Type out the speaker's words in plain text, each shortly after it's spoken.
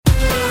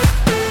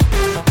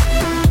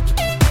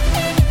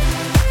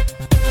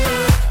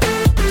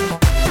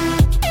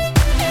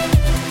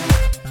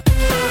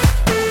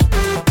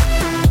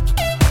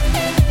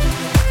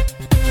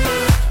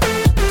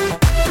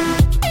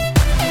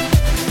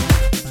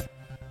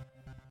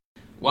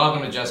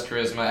Welcome to Just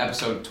Charisma,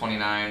 episode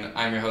 29.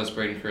 I'm your host,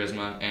 Braden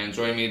Charisma, and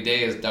joining me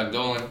today is Doug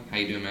Dolan. How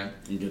you doing, man?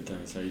 I'm good,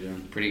 thanks. How you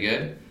doing? Pretty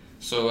good.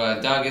 So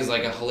Doug is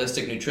like a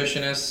holistic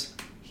nutritionist.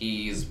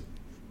 He's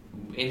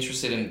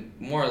interested in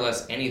more or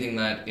less anything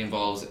that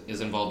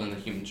is involved in the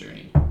human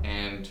journey,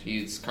 and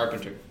he's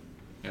carpenter,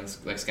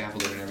 like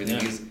scaffolding and everything.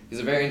 Yeah. He's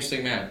a very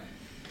interesting man.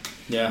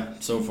 Yeah,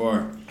 so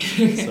far.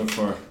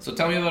 So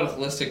tell me about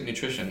holistic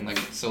nutrition.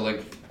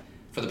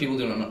 For the people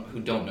who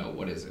don't know,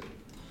 what is it?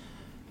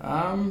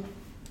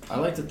 I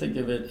like to think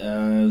of it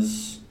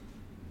as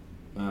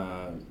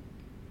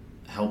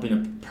helping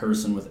a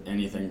person with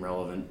anything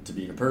relevant to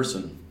being a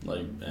person.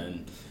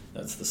 And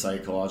that's the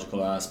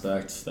psychological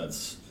aspect.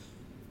 That's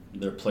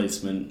their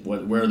placement,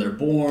 where they're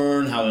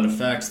born, how that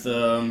affects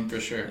them.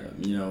 For sure.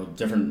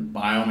 Different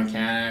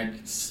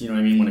biomechanics.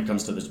 When it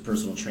comes to this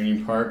personal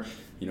training part.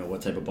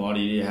 What type of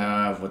body do you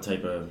have? What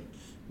type of,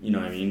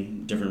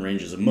 different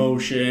ranges of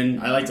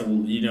motion. I like to,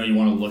 you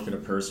want to look at a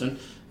person,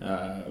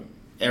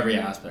 every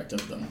aspect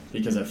of them,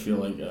 because I feel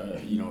like,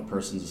 a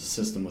person's a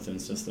system within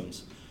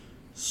systems.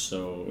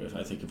 So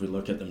if we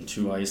look at them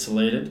too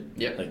isolated,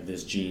 like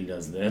this gene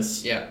does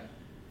this,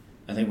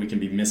 I think we can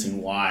be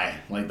missing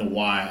why, like the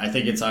why.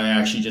 I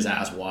actually just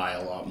ask why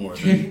a lot more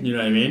than, you know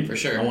what I mean? For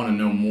sure. I want to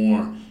know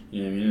more,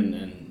 you know what I mean?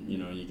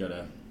 And you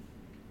gotta,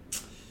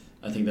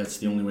 I think that's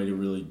the only way to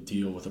really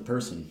deal with a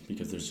person,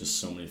 because there's just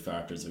so many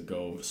factors,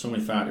 so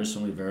many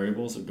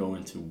variables that go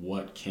into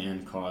what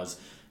can cause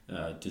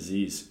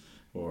disease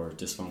or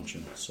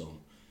dysfunction. So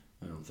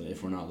I don't think,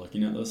 if we're not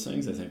looking at those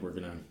things, I think we're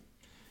gonna,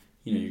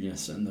 you're gonna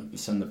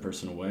send the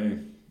person away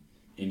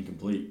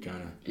incomplete,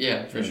 kind of.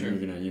 Yeah, for sure. You're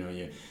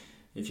gonna,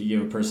 if you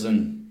give a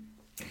person,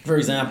 for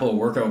example, a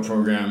workout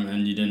program,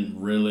 and you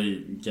didn't really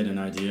get an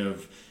idea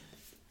of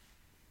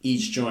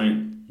each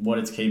joint, what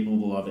it's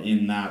capable of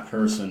in that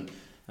person.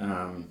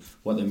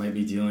 What they might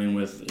be dealing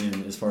with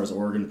as far as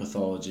organ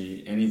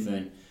pathology,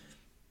 anything,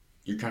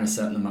 you're kind of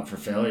setting them up for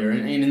failure.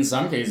 And in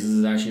some cases,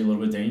 it's actually a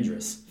little bit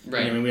dangerous.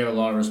 Right. We have a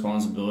lot of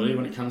responsibility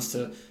when it comes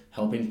to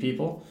helping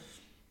people.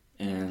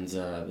 And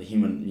the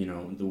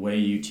human, the way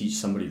you teach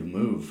somebody to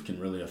move can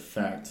really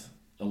affect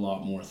a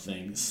lot more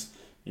things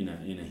in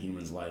a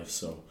human's life.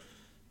 So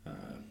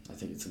I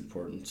think it's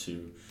important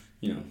to,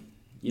 you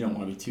don't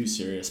want to be too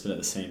serious, but at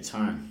the same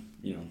time,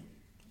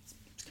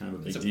 it's kind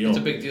of a big deal. It's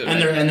a big deal,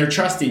 and right? they're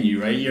trusting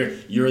you, right?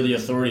 You're the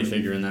authority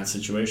figure in that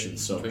situation.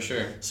 So for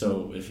sure.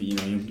 So if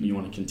you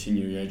want to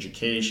continue your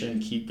education,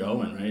 keep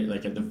going, right?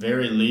 Like at the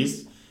very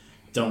least,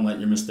 don't let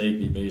your mistake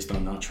be based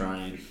on not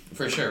trying.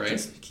 For sure, right?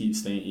 Just keep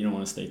staying. You don't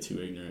want to stay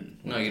too ignorant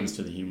when it comes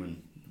to the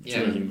human. Yeah.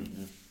 To a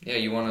human. Yeah,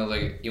 you want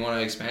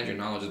to expand your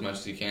knowledge as much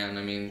as you can.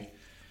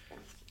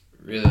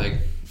 Really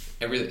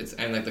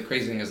the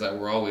crazy thing is that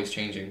we're always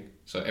changing.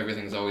 So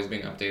everything's always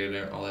being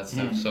updated and all that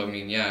stuff. So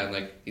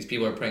these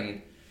people are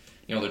putting,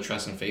 their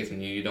trust and faith in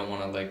you. You don't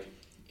want to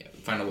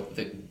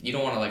you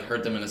don't want to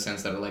hurt them in a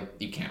sense that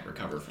you can't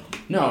recover from.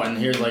 No, and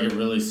here's a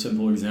really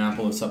simple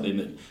example of something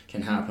that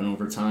can happen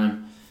over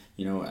time.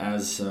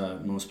 As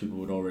most people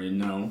would already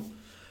know,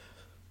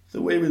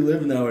 the way we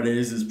live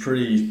nowadays is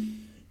pretty.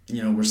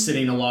 We're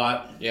sitting a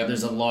lot. Yep.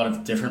 There's a lot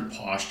of different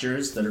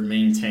postures that are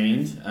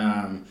maintained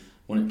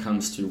when it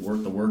comes to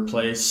the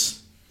workplace,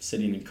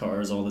 sitting in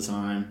cars all the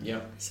time,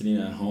 sitting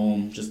at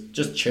home,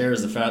 just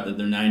chairs. The fact that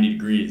they're 90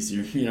 degrees,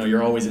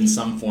 you're always in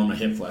some form of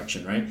hip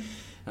flexion, right?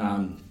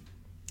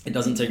 It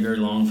doesn't take very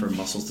long for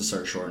muscles to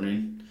start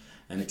shortening,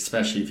 and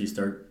especially if you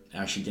start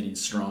actually getting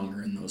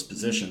stronger in those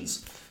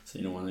positions. So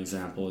one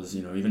example is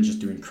even just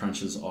doing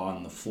crunches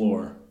on the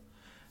floor.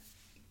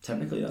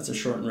 Technically, that's a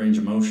shortened range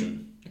of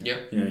motion.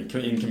 Yep.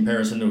 In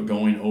comparison to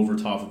going over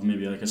top of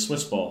maybe like a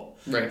Swiss ball.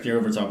 Right. If you're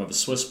over top of a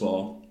Swiss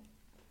ball,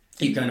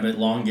 you kind of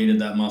elongated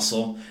that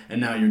muscle,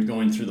 and now you're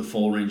going through the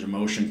full range of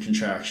motion,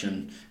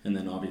 contraction, and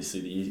then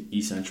obviously the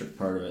eccentric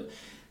part of it.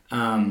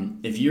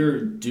 If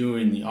you're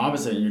doing the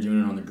opposite and you're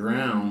doing it on the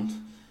ground,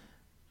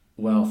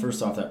 well,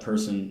 first off, that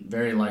person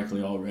very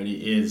likely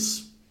already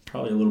is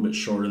probably a little bit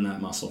short in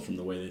that muscle from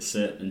the way they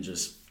sit and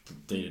just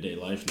day-to-day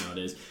life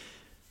nowadays.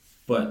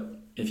 But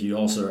if you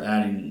also are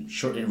adding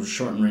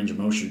shortened range of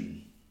motion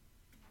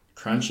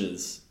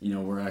crunches,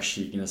 we're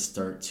actually going to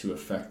start to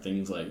affect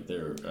things like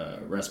their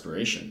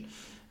respiration.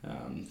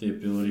 The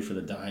ability for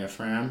the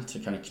diaphragm to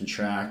kind of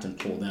contract and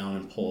pull down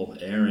and pull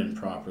air in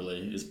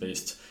properly is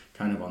based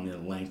kind of on the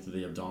length of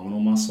the abdominal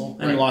muscle.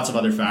 And lots of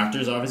other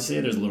factors,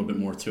 obviously. There's a little bit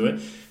more to it.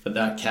 But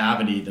that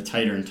cavity, the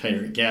tighter and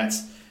tighter it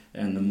gets,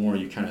 and the more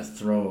you kind of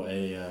throw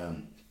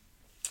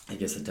I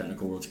guess the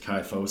technical word's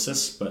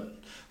kyphosis, but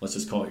let's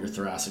just call it your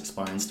thoracic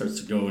spine starts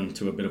to go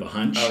into a bit of a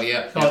hunch. Oh,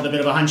 yeah. Call it a bit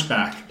of a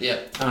hunchback. Yeah.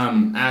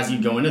 As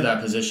you go into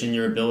that position,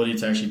 your ability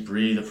to actually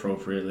breathe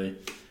appropriately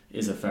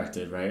is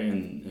affected, right?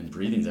 And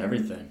breathing's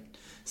everything.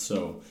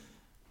 So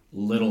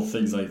little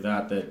things like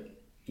that,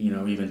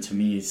 even to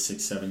me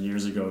 6-7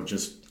 years ago,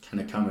 just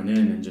kind of coming in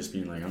and just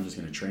being like, I'm just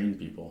going to train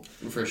people.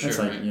 For sure. It's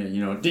like, right?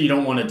 you know, you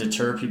don't want to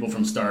deter people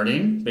from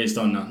starting based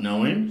on not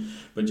knowing,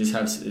 but just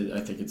have, I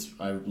think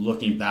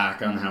looking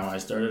back on how I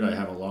started, I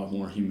have a lot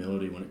more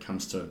humility when it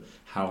comes to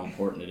how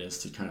important it is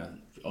to kind of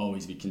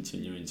always be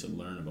continuing to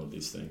learn about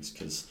these things.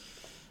 Because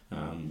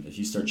if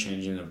you start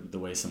changing the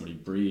way somebody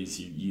breathes,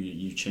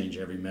 you change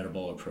every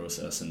metabolic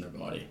process in their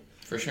body.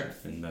 For sure.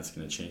 And that's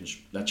going to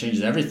change. That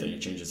changes everything. It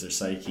changes their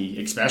psyche,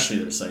 especially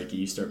their psyche.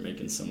 You start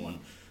making someone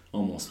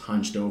almost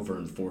hunched over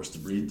and forced to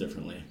breathe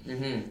differently.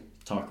 Mm-hmm.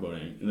 Talk about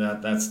it.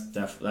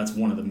 That's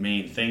one of the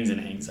main things in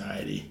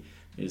anxiety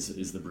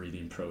is the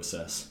breathing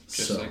process.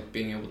 Just like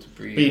being able to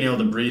breathe. Being able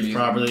to breathe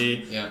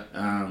properly. Yeah.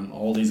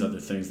 All these other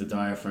things. The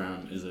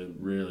diaphragm is a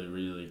really,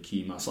 really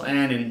key muscle.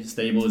 And in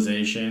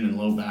stabilization and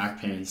low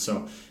back pain.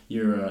 So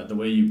the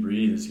way you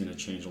breathe is going to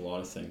change a lot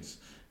of things.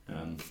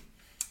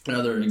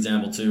 Another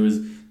example too is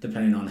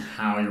depending on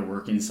how you're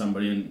working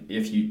somebody and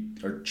if you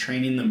are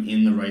training them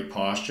in the right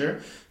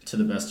posture to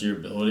the best of your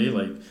ability,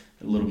 like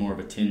a little more of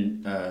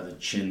the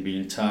chin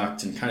being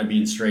tucked and kind of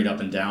being straight up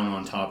and down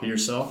on top of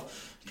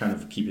yourself, kind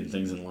of keeping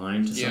things in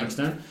line to some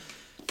extent.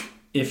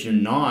 If you're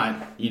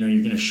not, you're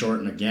going to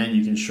shorten again.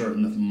 You can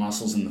shorten the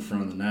muscles in the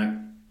front of the neck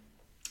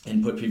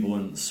and put people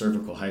in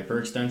cervical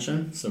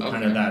hyperextension. So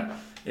kind of that,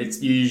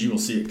 you usually will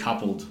see it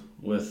coupled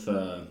with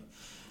the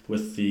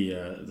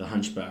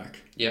hunchback.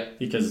 Yeah.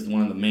 Because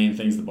one of the main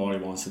things the body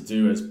wants to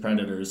do as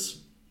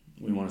predators,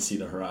 we want to see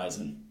the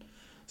horizon.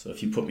 So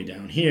if you put me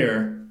down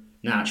here,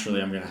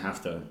 naturally I'm going to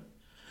have to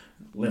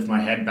lift my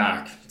head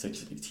back to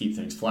keep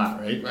things flat,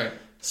 right? Right.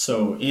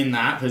 So in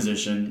that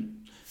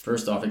position,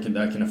 first off,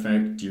 that can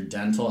affect your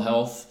dental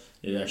health.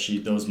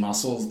 Those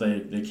muscles,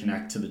 they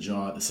connect to the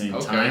jaw at the same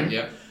time.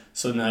 Yeah.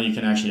 So now you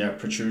can actually have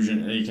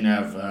protrusion. You can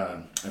have,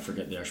 I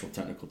forget the actual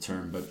technical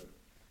term, but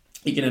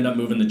you can end up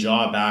moving the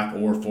jaw back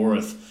or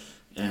forth.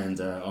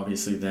 And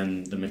obviously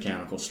then the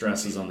mechanical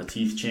stresses on the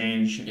teeth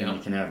change. And you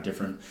can have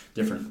different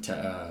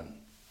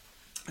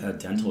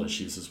dental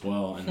issues as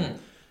well.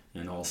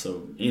 And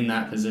also in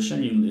that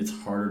position, it's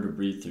harder to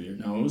breathe through your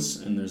nose.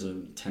 And there's a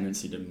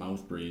tendency to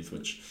mouth breathe,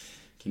 which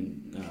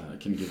can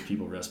give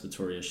people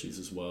respiratory issues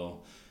as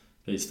well.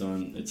 Based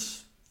on,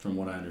 from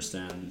what I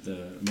understand,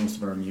 most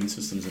of our immune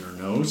system's in our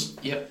nose.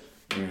 Yep.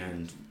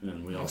 And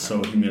we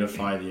also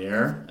humidify the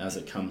air as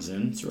it comes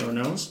in through our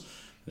nose.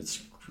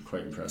 It's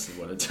quite impressive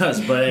what it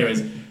does. But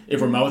anyways, if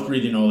we're mouth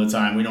breathing all the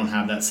time, we don't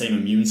have that same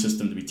immune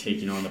system to be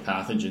taking on the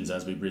pathogens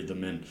as we breathe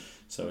them in.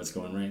 So it's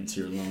going right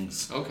into your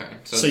lungs. Okay.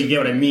 So you get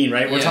what I mean,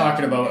 right? We're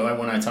talking about,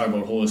 when I talk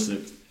about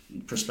holistic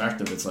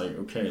perspective, it's like,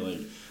 okay, like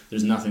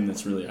there's nothing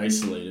that's really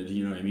isolated.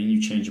 You know what I mean?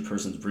 You change a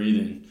person's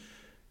breathing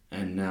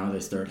and now they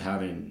start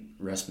having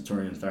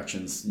respiratory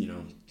infections,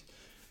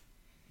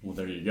 well,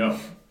 there you go.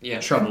 Yeah.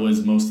 Trouble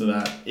is most of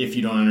that, if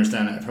you don't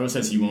understand that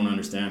process, you won't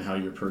understand how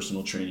your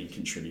personal training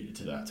contributed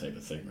to that type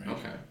of thing, right?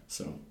 Okay.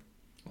 So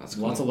that's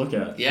cool. Lots to look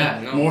at. Yeah,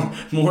 no.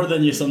 More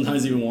than you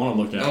sometimes even want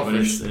to look at, but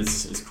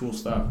it's cool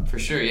stuff. For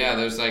sure, yeah.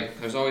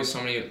 There's always so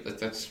many,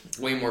 that's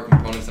way more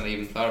components than I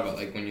even thought about.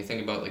 Like when you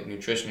think about like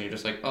nutrition, you're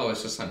just like, oh,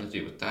 it's just something to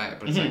do with diet.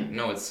 But it's like,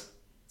 no, it's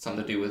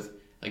something to do with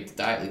like the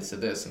diet leads to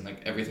this and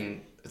like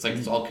everything. It's like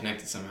it's all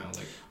connected somehow.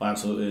 Like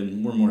absolutely,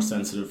 and we're more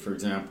sensitive. For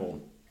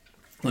example,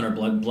 when our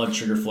blood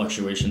sugar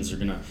fluctuations are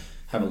gonna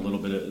have a little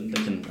bit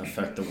they can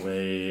affect the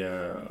way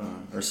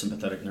our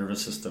sympathetic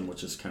nervous system,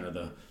 which is kind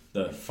of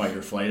the fight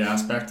or flight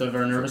aspect of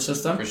our nervous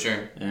system. For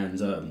sure.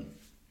 And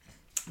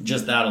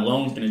just that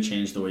alone is going to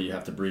change the way you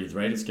have to breathe,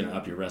 right? It's going to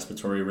up your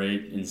respiratory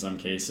rate in some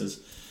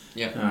cases.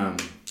 Yeah.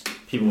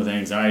 People with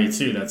anxiety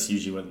too, that's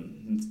usually what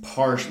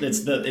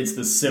it's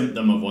the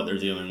symptom of what they're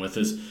dealing with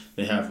is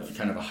they have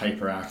kind of a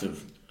hyperactive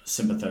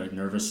sympathetic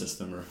nervous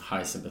system or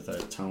high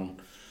sympathetic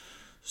tone.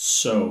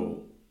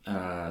 So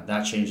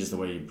that changes the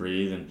way you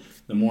breathe, and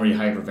the more you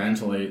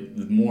hyperventilate,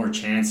 the more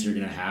chance you're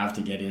going to have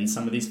to get in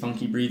some of these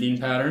funky breathing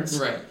patterns.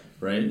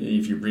 Right?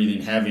 If you're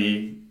breathing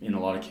heavy, in a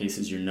lot of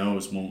cases, your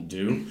nose won't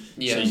do.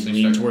 Yeah, so you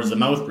lean towards the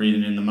mouth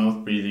breathing. In the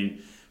mouth breathing,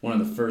 one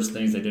of the first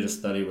things they did a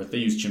study with, they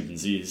used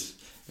chimpanzees,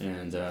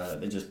 and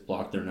they just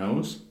blocked their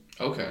nose.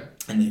 Okay.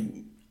 And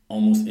they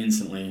almost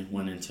instantly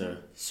went into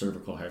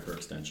cervical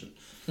hyperextension.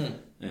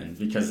 And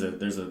because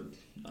there's a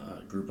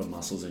group of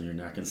muscles in your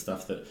neck and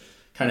stuff that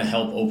kind of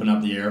help open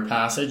up the air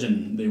passage,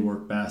 and they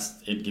work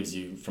best. It gives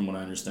you, from what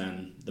I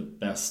understand, the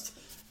best,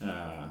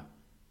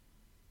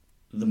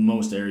 the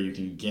most air you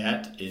can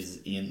get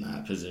is in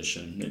that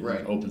position. It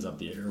opens up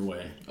the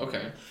airway.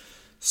 Okay.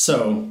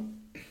 So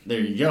there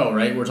you go,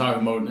 right? We're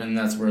talking about, and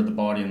that's where the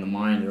body and the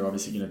mind are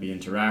obviously going to be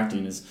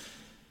interacting, is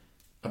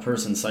a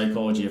person's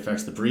psychology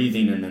affects the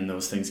breathing, and then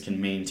those things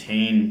can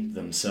maintain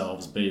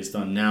themselves based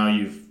on now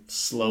you've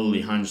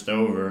slowly hunched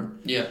over.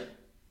 Yeah.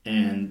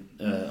 And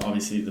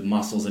obviously the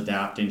muscles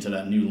adapting to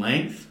that new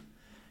length,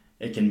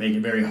 it can make it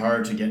very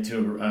hard to get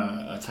to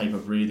a type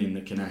of breathing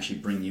that can actually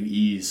bring you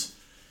ease.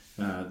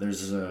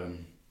 There's what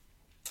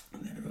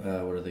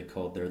are they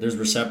called there? There's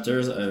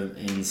receptors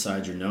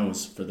inside your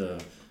nose for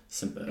the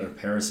or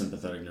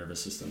parasympathetic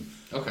nervous system.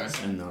 Okay.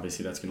 And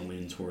obviously that's going to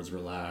lean towards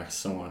relax,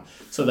 so on.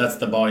 So that's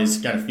the body's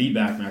got a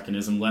feedback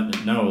mechanism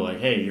letting it know, like,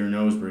 hey, you're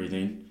nose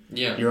breathing.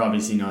 Yeah. You're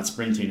obviously not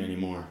sprinting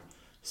anymore.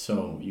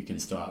 So you can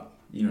stop.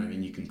 You know what I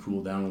mean? You can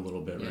cool down a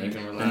little bit, right? You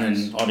can relax. And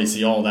then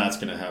obviously all that's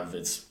going to have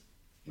its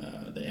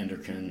the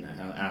endocrine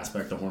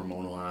aspect, the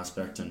hormonal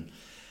aspect, and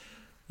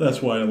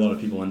that's why a lot of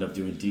people end up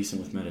doing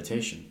decent with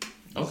meditation.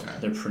 Okay.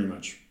 They're pretty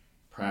much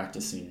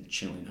practicing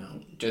chilling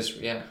out. Just,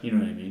 yeah. You know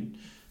what I mean?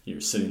 You're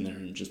sitting there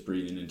and just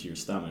breathing into your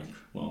stomach.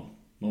 Well,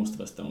 most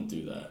of us don't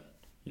do that.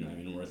 You know what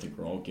I mean? I think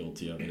we're all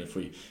guilty of it.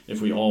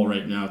 If we all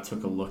right now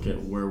took a look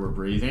at where we're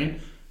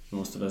breathing,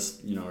 most of us,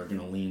 you know, are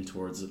going to lean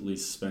towards at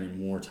least spending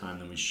more time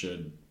than we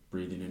should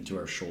breathing into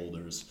our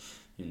shoulders,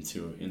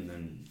 and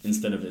then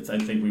instead of I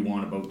think we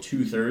want about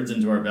 2/3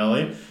 into our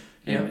belly,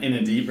 in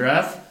a deep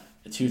breath,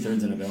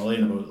 2/3 in the belly,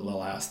 and about the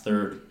last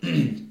third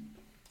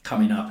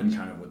coming up and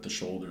kind of with the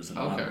shoulders and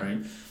up, right?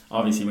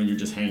 Obviously, when you're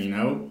just hanging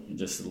out,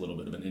 just a little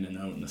bit of an in and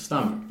out in the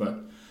stomach,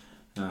 but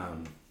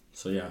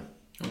so yeah,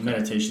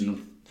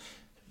 meditation.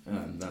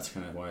 That's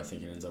kind of why I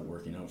think it ends up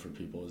working out for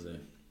people, is they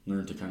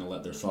learn to kind of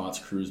let their thoughts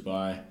cruise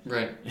by,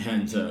 right,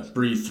 and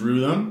breathe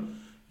through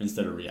them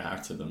instead of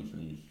react to them.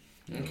 And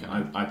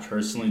I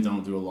personally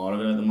don't do a lot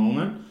of it at the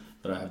moment,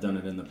 but I have done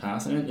it in the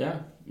past, and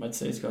I'd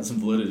say it's got some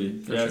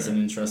validity. It's an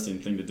interesting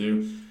thing to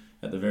do.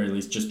 At the very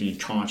least, just being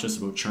conscious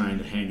about trying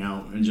to hang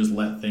out and just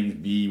let things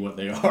be what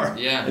they are.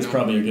 Yeah, it's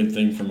probably a good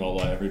thing for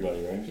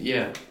everybody, right?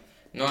 Yeah.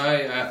 No,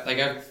 I've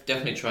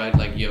definitely tried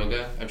like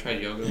yoga. I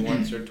tried yoga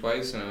once or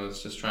twice, and I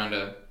was just trying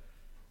to,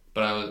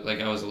 but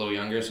I was a little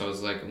younger, so I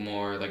was like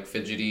more like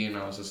fidgety, and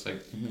I was just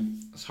like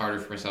it's harder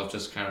for myself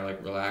just kind of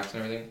like relax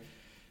and everything.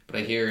 But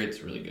I hear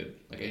it's really good.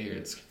 Like I hear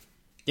it's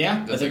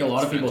I think a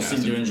lot of people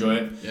seem to enjoy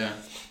it. Yeah.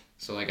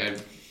 So like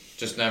I've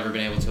just never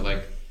been able to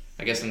like.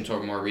 I guess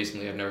until more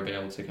recently, I've never been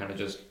able to kind of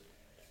just.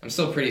 I'm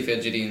still pretty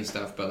fidgety and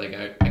stuff, but like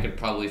I could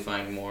probably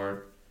find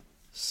more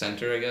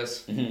center, I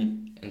guess,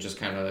 and just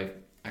kind of like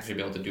actually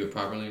be able to do it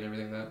properly and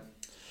everything like that.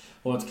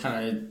 Well, it's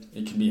kind of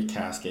it can be a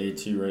cascade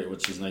too, right?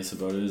 Which is nice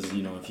about it is,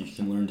 you know, if you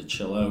can learn to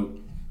chill out,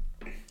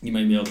 you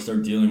might be able to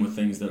start dealing with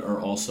things that are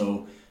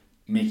also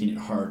making it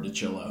hard to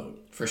chill out.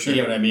 For sure.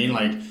 You know what I mean?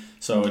 Like,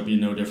 so it'd be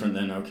no different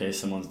than, okay,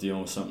 someone's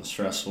dealing with something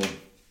stressful,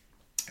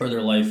 or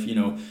their life. You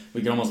know,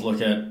 we can almost look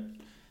at.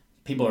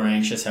 People are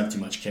anxious, have too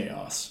much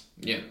chaos.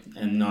 Yeah.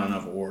 And not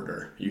enough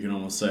order, you can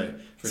almost say.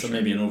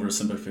 Maybe an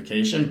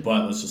oversimplification,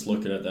 but let's just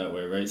look at it that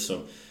way, right?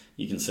 So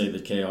you can say the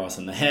chaos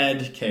in the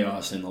head,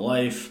 chaos in the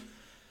life,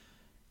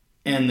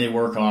 and they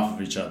work off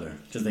of each other.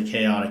 Because the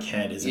chaotic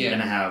head isn't going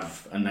to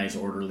have a nice,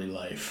 orderly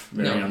life.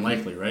 Very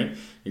unlikely, right?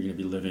 You're going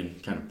to be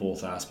living kind of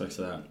both aspects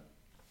of that.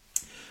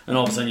 And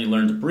all of a sudden you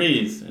learn to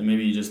breathe, and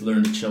maybe you just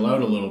learn to chill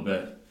out a little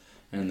bit.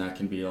 And that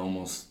can be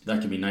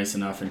nice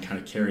enough and kind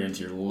of carry into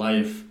your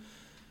life.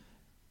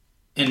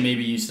 And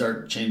maybe you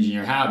start changing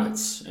your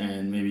habits,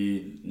 and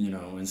maybe, you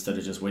know, instead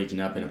of just waking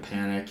up in a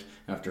panic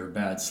after a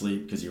bad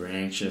sleep because you were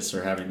anxious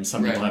or having,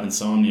 some people have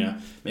insomnia,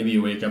 maybe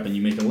you wake up and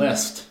you make a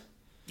list.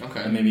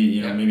 Okay. And maybe,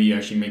 you know, maybe you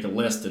actually make a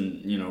list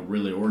and, you know,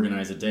 really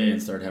organize a day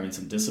and start having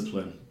some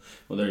discipline.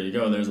 Well, there you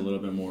go. There's a little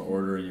bit more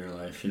order in your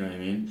life. You know what I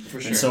mean? For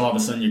sure. And so all of a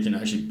sudden you can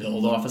actually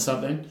build off of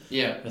something.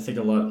 Yeah. I think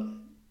a lot,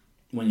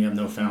 when you have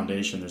no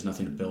foundation, there's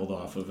nothing to build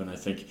off of. And I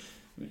think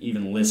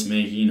even list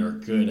making or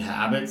good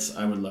habits,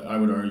 I would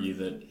argue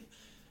that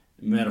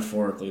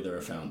metaphorically they're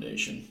a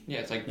foundation. Yeah,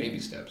 it's like baby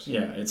steps.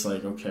 Yeah, it's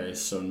like, okay,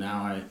 so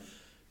now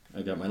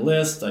I got my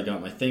list, I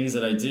got my things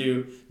that I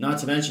do. Not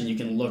to mention, you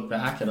can look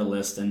back at a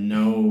list and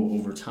know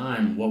over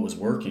time what was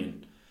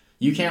working.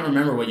 You can't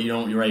remember what you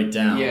don't write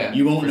down. Yeah,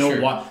 you won't know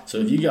what. So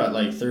if you got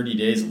like 30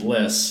 days of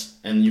lists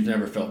and you've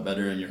never felt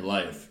better in your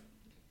life,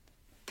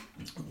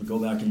 go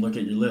back and look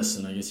at your list,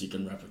 and I guess you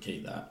can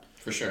replicate that.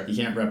 For sure.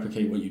 You can't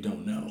replicate what you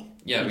don't know.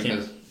 Yeah,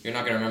 because you're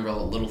not going to remember all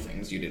the little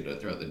things you did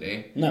throughout the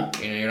day. No.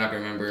 You know, you're not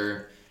going to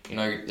remember, you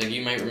know, like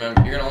you might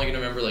remember, you're only going to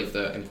remember like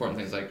the important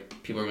things,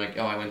 like people are like,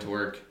 oh, I went to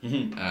work,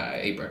 I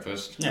ate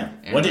breakfast. Yeah.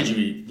 What did you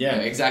eat? Yeah.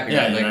 Exactly.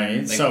 Yeah,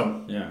 like,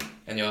 so, yeah.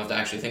 And you'll have to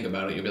actually think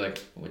about it. You'll be like,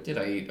 what did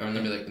I eat? Or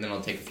then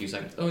it'll take a few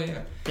seconds. Oh,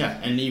 yeah. Yeah,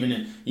 and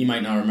even you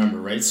might not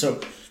remember, right? So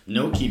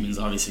note keeping is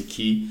obviously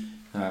key.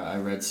 I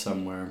read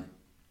somewhere,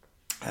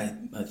 I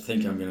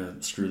think I'm going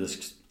to screw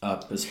this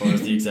up as far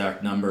as the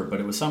exact number, but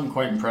it was something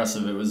quite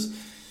impressive. It was,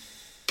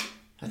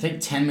 I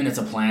think 10 minutes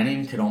of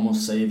planning could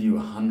almost save you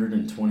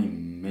 120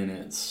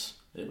 minutes.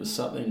 It was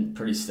something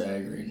pretty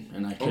staggering,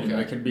 and I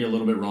could be a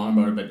little bit wrong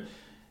about it, but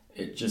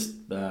it just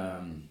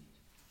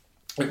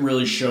it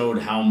really showed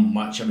how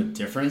much of a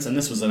difference, and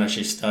this was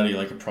actually a study,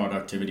 like a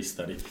productivity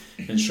study,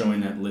 and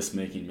showing that list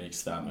making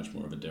makes that much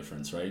more of a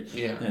difference, right?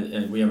 Yeah.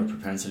 And we have a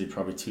propensity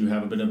probably to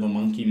have a bit of a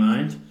monkey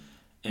mind,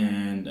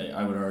 and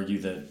I would argue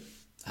that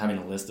having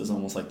a list is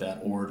almost like that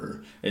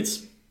order.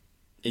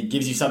 It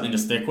gives you something to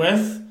stick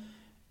with,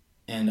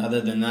 and other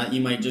than that,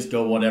 you might just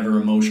go whatever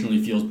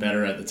emotionally feels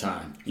better at the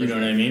time. You know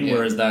what I mean? Yeah.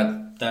 Whereas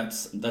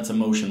that's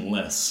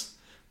emotionless.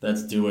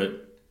 That's do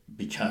it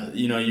because,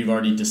 you know, you've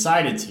already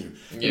decided to.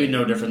 It'd be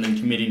no different than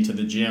committing to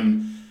the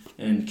gym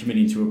and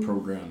committing to a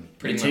program.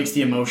 Pretty it much. takes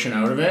the emotion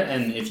out of it,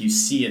 and if you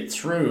see it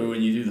through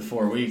and you do the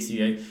 4 weeks,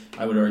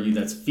 I would argue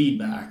that's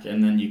feedback,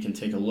 and then you can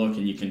take a look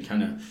and you can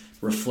kind of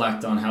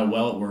reflect on how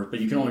well it worked,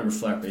 but you can only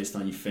reflect based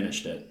on you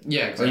finished it.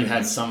 Yeah, exactly. Or you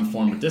had some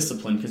form of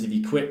discipline, because if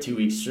you quit 2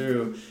 weeks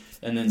through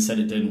and then said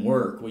it didn't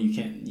work, well, you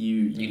can't,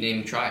 You didn't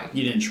even try it.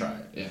 you didn't try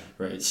it. Yeah.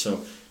 Right.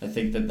 So I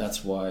think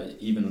that's why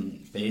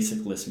even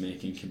basic list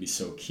making can be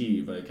so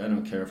key. Like, I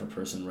don't care if a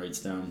person writes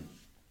down,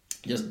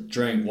 just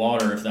drank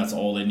water if that's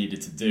all they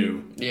needed to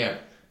do. Yeah.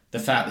 The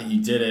fact that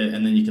you did it,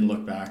 and then you can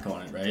look back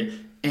on it, right?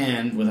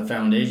 And with a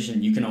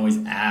foundation, you can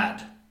always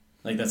add.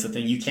 Like, that's the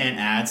thing. You can't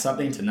add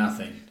something to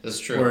nothing. That's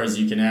true. Whereas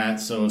you can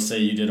add, so say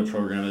you did a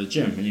program at the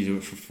gym and you do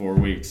it for 4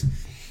 weeks.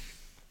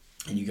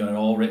 And you got it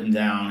all written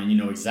down and you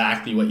know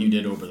exactly what you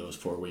did over those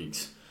 4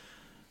 weeks.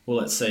 Well,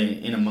 let's say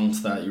in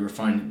amongst that you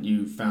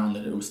found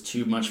that it was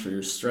too much for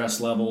your stress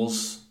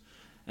levels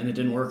and it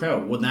didn't work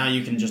out. Well, now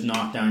you can just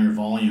knock down your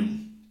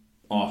volume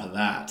off of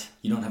that.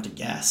 You don't have to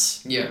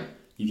guess. Yeah.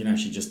 You can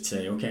actually just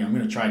say, okay, I'm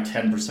going to try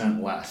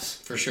 10% less.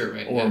 For sure,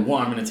 right? Or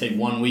I'm going to take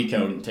 1 week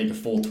out and take a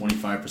full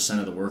 25%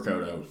 of the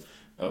workout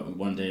out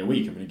 1 day a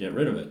week. I'm going to get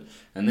rid of it.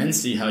 And then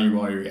see how your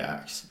body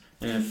reacts.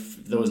 And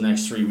if those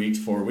next 3 weeks,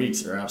 4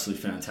 weeks are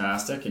absolutely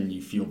fantastic and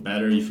you feel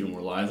better, you feel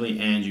more lively,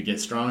 and you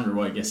get stronger,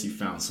 well, I guess you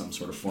found some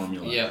sort of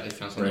formula. Yeah, they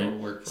found something that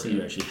will work for so you.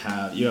 you actually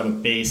have a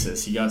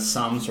basis. You got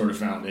some sort of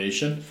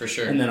foundation. For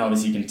sure. And then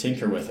obviously you can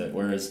tinker with it.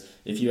 Whereas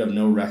if you have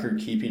no record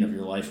keeping of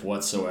your life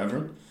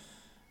whatsoever,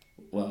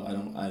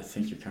 well, I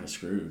think you're kind of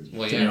screwed,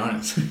 well, to be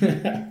honest.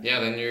 Yeah,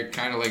 then you're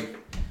kind of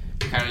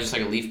just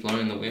like a leaf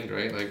blowing in the wind,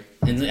 right? Like,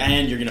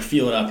 and you're going to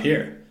feel it up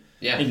here.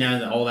 yeah. And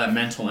now all that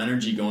mental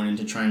energy going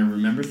into trying to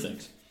remember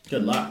things.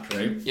 Good luck,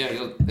 right?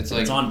 Yeah, it's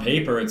like... It's on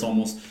paper, it's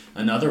almost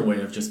another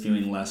way of just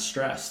feeling less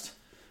stressed.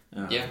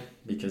 Yeah.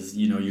 Because,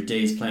 your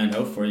day's planned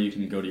out for you. You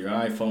can go to your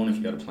iPhone if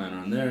you got a planner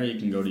on there. You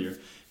can go to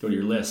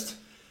your list.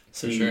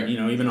 So, sure.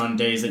 Even on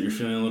days that you're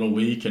feeling a little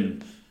weak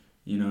and,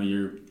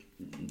 you're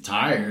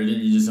tired and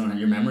you just don't have,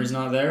 your memory's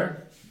not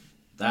there,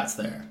 that's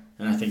there.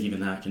 And I think even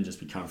that can just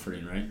be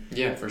comforting, right?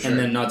 Yeah, for sure. And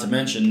then not to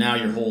mention, now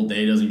your whole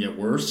day doesn't get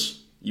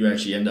worse. You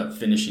actually end up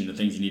finishing the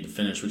things you need to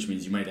finish, which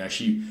means you're going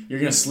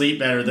to sleep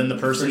better than the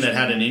person that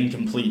had an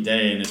incomplete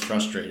day and is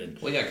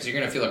frustrated. Well, yeah, because you're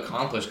going to feel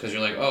accomplished because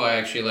you're like, oh, I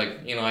actually,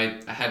 I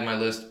had my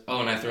list,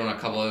 and I threw in a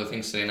couple other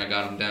things today and I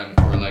got them done.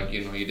 Or,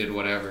 you did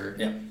whatever.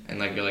 Yeah. And,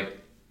 you're like,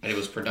 it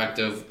was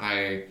productive,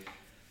 I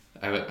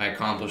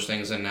accomplished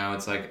things, and now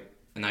it's like,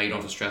 and now you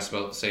don't have to stress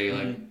about, say,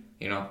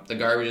 the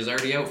garbage is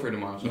already out for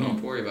tomorrow, so don't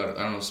have to worry about it.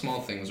 I don't know,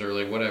 small things or,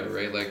 whatever,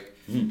 right?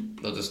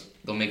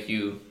 They'll make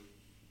you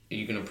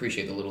can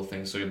appreciate the little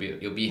things, so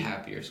you'll be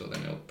happier. So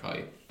then it'll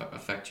probably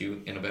affect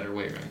you in a better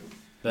way, right?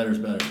 Better's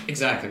better.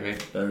 Exactly,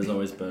 right. Better's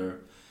always better.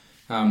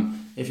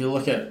 If you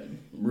look at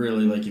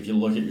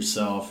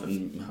yourself,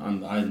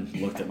 and I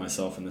looked at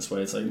myself in this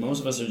way, it's like most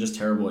of us are just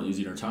terrible at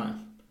using our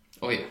time.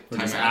 Oh yeah,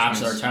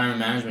 Our time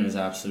management is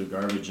absolute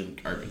garbage.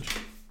 And garbage.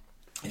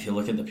 If you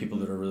look at the people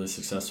that are really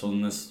successful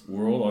in this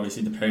world,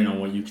 obviously depending on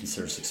what you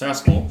consider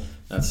successful,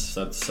 that's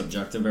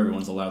subjective.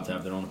 Everyone's allowed to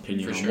have their own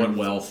opinion on what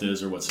wealth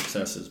is or what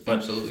success is. But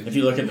absolutely. If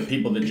you look at the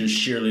people that just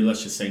sheerly,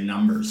 let's just say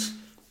numbers,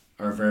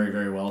 are very,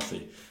 very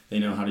wealthy, they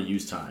know how to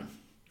use time.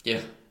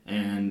 Yeah.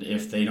 And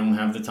if they don't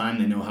have the time,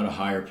 they know how to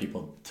hire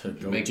people to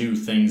go do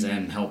things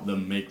and help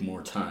them make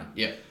more time.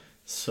 Yeah.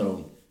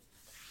 So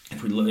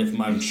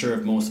I'm sure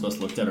if most of us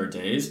looked at our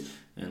days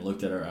and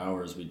looked at our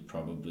hours, we'd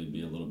probably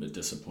be a little bit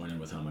disappointed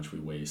with how much we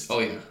waste. Oh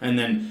yeah.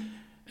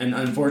 And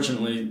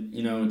unfortunately,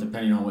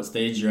 depending on what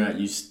stage you're at,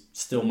 you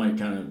still might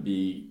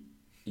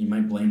you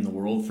might blame the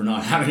world for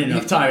not having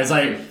enough time. It's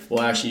like,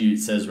 well, actually, it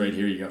says right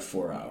here you got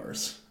 4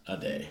 hours a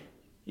day,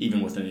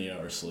 even with an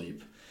 8-hour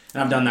sleep.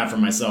 And I've done that for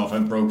myself.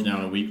 I've broken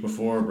down a week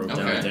before, broke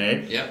down a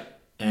day. Yeah.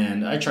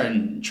 And I try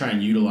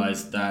and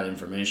utilize that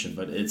information,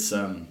 but it's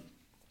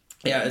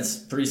it's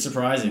pretty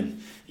surprising.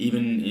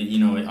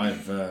 Even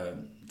I've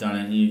done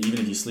it. Even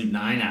if you sleep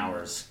 9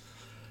 hours,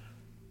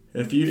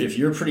 if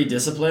you're pretty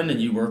disciplined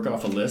and you work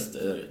off a list,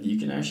 you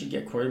can actually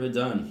get quite a bit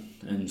done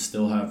and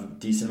still have a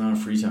decent amount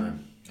of free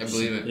time. I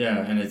believe it. Yeah,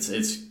 and it's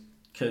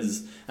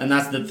because, and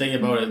that's the thing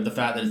about it, the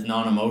fact that it's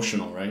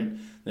non-emotional, right?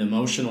 The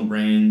emotional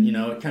brain,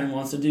 it kind of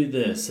wants to do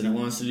this and it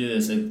wants to do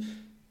this. If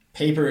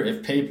paper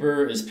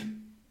is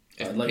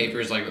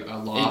paper's like a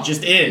law. It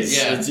just is.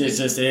 Yeah. It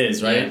just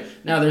is, right? Yeah.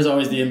 Now, there's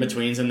always the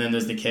in-betweens, and then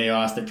there's the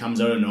chaos that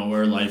comes out of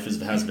nowhere. Life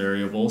has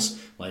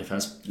variables. Life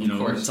has,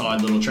 its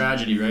odd little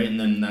tragedy, right? And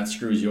then that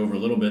screws you over a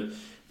little bit.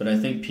 But I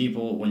think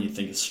people, when you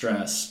think of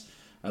stress,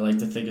 I like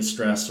to think of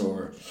stress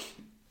or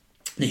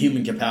the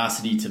human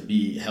capacity to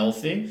be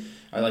healthy.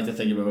 I like to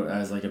think about it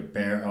as like a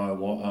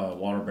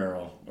water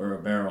barrel or a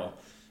barrel.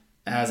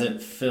 As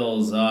it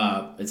fills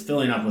up, it's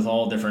filling up with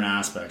all different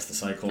aspects, the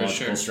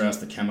psychological stress,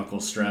 the chemical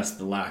stress,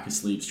 the lack of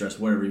sleep stress,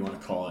 whatever you want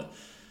to call it.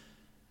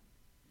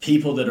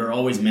 People that are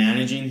always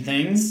managing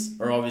things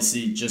are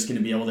obviously just going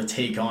to be able to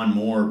take on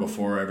more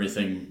before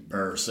everything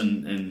bursts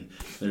and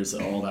there's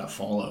all that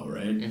fallout,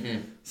 right?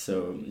 Mm-hmm.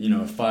 So,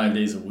 5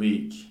 days a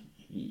week,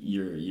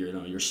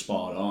 you're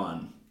spot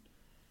on.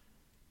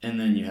 and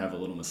then you have a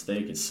little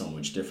mistake, it's so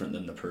much different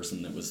than the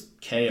person that was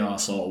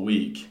chaos all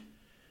week.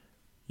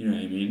 You know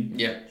what I mean?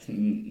 Yeah.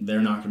 They're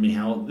not going to be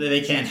held.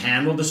 They can't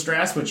handle the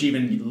stress, which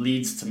even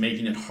leads to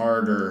making it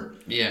harder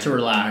to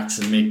relax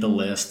and make the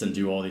list and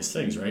do all these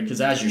things, right?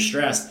 Because as you're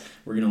stressed,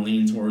 we're going to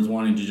lean towards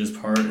wanting to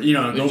just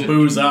go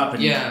booze up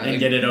and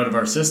get it out of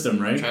our system,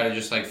 right? Try to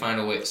just like find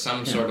a way,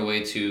 some sort of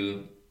way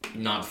to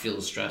not feel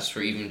stress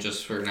for even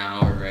just for an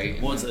hour, right?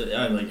 Well,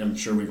 I'm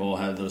sure we've all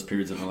had those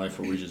periods in our life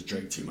where we just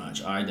drink too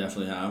much. I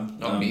definitely have.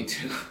 Oh, me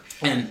too.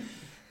 And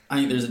I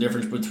think there's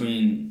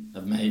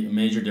a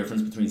major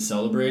difference between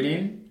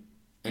celebrating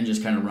and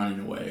just kind of running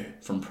away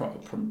from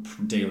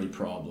daily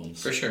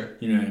problems. For sure.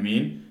 You know what I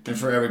mean? And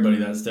for everybody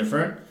that's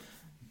different.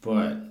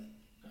 But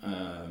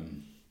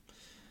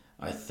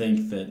I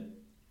think that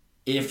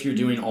if you're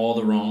doing all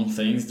the wrong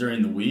things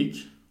during the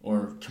week,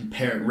 or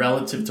compare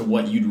relative to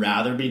what you'd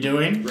rather be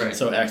doing. Right.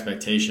 So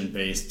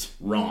expectation-based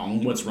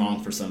wrong. What's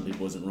wrong for some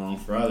people isn't wrong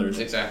for others.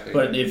 Exactly.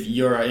 But if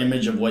your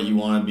image of what you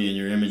want to be and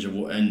your image of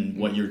and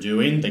what you're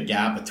doing, the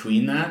gap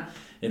between that,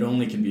 it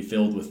only can be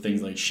filled with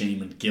things like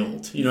shame and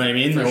guilt. You know what I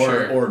mean?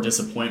 Or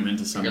disappointment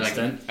to some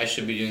extent. Like, I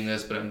should be doing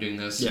this, but I'm doing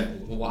this. Yeah.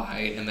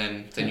 Why? And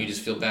then you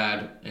just feel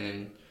bad.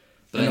 And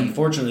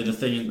unfortunately, the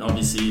thing,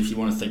 obviously, if you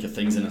want to think of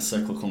things in a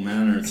cyclical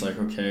manner, it's like,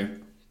 okay,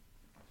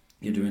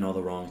 you're doing all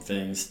the wrong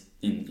things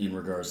in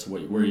regards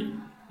to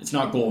it's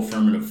not goal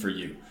affirmative for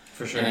you.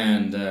 For sure.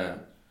 And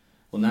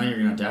now you're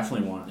gonna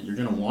definitely want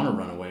to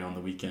run away on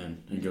the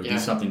weekend and go do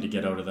something to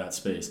get out of that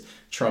space.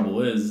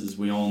 Trouble is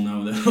we all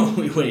know that when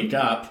we wake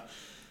up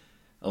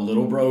a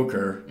little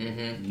broker,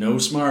 no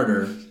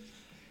smarter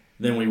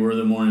than we were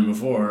the morning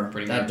before.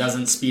 Pretty that much.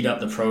 Doesn't speed up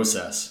the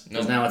process.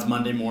 Because now it's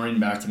Monday morning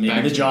back to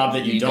maybe the job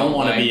that you don't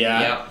want to be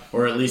at,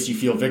 or at least you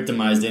feel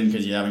victimized in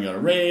because you haven't got a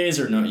raise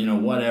or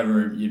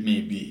whatever it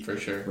may be. For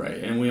sure. Right,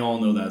 and we all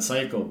know that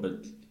cycle,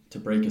 but to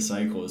break a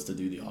cycle is to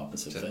do the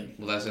opposite thing.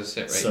 Well, that's just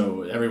it, right?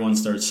 So everyone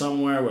starts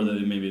somewhere, whether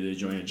maybe they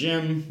join a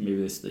gym,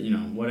 maybe they,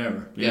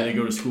 whatever. Maybe they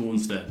go to school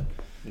instead.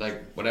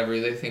 Like whatever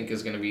they think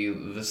is going to be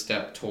the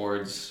step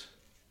towards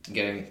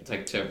getting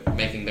to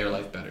making their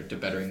life better, to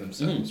bettering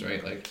themselves,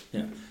 right? Like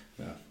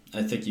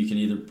I think you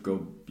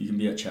can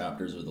be at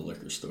Chapters or the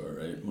liquor store,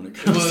 right? When it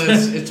comes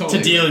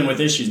to dealing with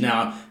issues.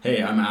 Now,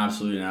 hey, I'm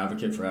absolutely an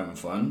advocate for having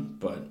fun,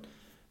 but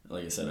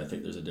like I said, I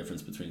think there's a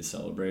difference between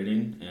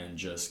celebrating and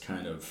just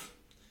kind of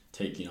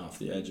taking off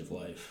the edge of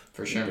life.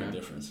 For sure, big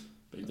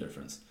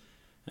difference.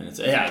 And it's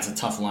a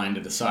tough line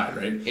to decide,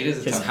 right? It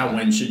is a tough line.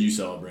 When should you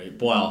celebrate?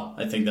 Well,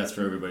 I think that's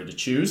for everybody to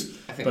choose.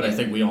 I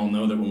think we all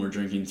know that when we're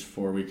drinking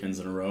 4 weekends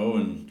in a row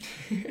and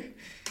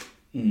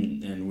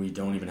we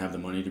don't even have the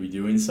money to be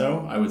doing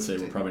so, I would say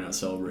we're probably not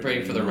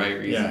celebrating for the right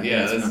reason.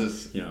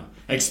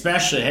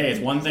 Especially, hey, it's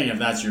one thing if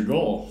that's your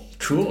goal.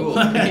 Cool.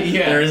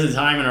 There is a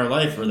time in our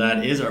life where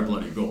that is our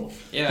bloody goal.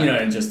 Yeah.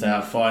 And just to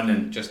have fun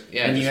and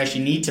you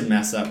actually need to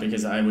mess up,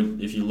 because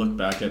if you look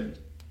back at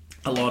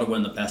a lot of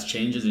when the best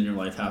changes in your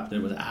life happened,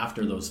 it was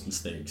after those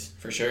mistakes.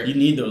 For sure. You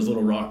need those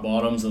little rock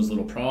bottoms, those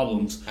little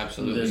problems.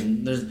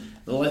 Absolutely. There's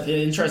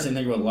the interesting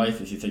thing about life,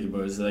 if you think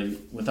about it, is like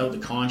without the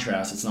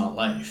contrast, it's not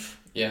life.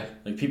 Yeah.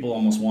 Like people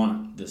almost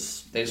want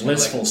this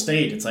blissful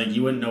state. It's like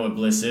you wouldn't know what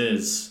bliss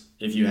is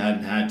if you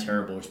hadn't had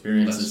terrible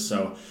experiences.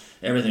 So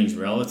everything's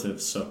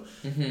relative. So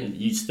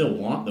you still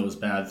want those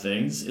bad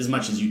things as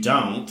much as you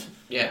don't.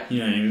 Yeah. You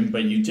know what I mean?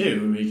 But you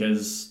do,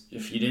 because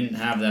if you didn't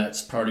have that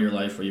part of your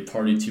life where you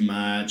partied too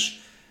much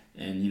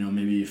and,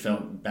 maybe you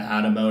felt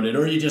bad about it,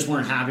 or you just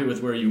weren't happy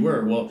with where you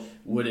were, well,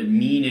 would it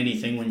mean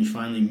anything when you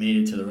finally made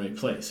it to the right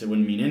place? It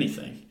wouldn't mean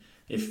anything.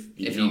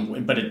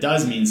 But it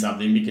does mean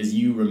something, because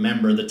you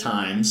remember the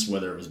times,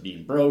 whether it was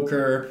being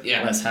broker,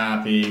 less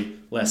happy,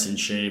 less in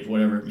shape,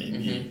 whatever it may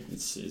be.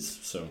 It's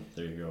so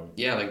there you go.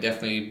 Yeah, like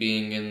definitely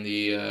being in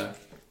the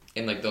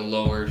in like the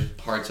lower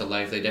parts of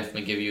life, they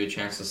definitely give you a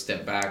chance to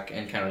step back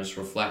and kind of just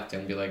reflect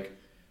and be like,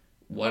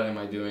 what am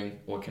I doing?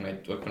 What can I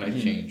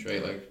change?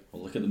 Right? Like,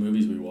 well, look at the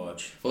movies we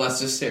watch. Well, that's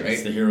just it, right?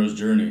 It's the hero's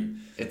journey.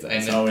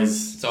 It's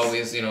always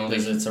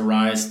it's a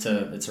rise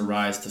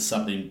to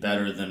something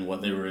better than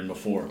what they were in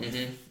before.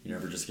 You're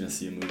never just gonna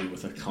see a movie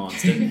with a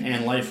constant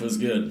and life was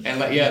good. And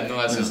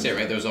that's just it,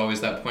 right? There's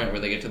always that point where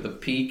they get to the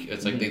peak.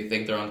 It's like they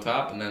think they're on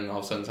top, and then all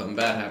of a sudden something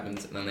bad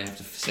happens, and then they have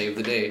to save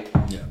the day.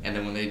 Yeah. And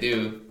then when they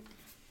do,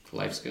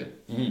 life's good.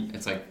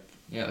 It's like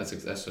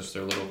that's just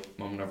their little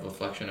moment of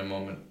reflection, a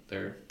moment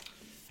their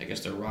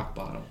rock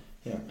bottom.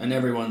 Yeah, and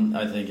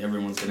I think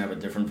everyone's going to have a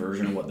different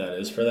version of what that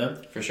is for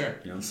them. For sure.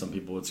 Some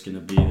people it's going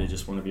to be they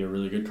just want to be a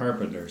really good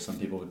carpenter. Some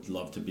people would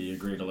love to be a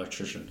great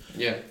electrician.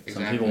 Yeah, exactly.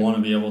 Some people want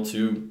to be able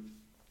to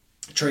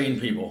train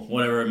people,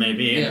 whatever it may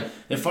be. Yeah. And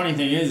the funny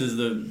thing is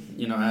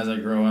as I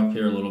grow up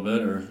here a little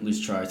bit, or at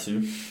least try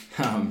to,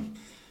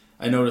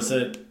 I notice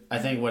that I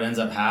think what ends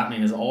up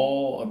happening is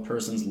all a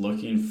person's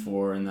looking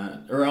for in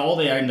that, or all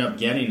they end up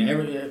getting,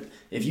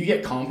 if you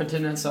get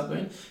competent at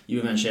something, you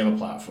eventually have a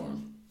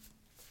platform.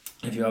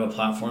 If you have a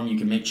platform, you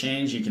can make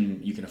change, you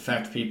can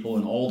affect people,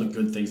 and all the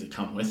good things that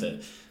come with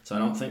it. So I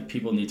don't think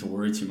people need to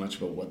worry too much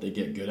about what they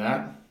get good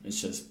at.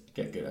 It's just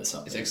get good at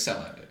something. Just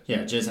excel at it.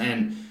 Yeah, just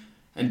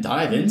and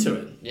dive into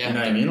it. Yeah, you know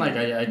what I mean? Like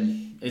I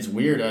it's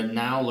weird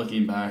now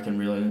looking back and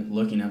really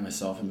looking at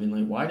myself and being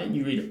like, why didn't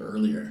you read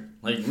earlier?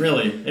 Like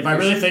really, if I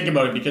really think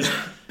about it, because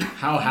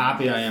how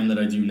happy I am that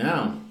I do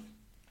now.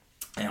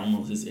 I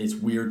almost it's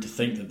weird to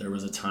think that there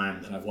was a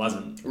time that I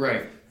wasn't.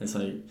 Right. It's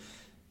like,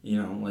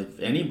 you know, like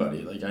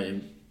anybody, like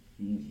I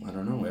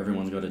don't know,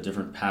 everyone's got a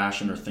different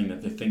passion or thing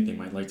that they think they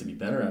might like to be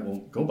better at. Well,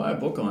 go buy a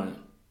book on it.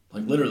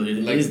 Like literally,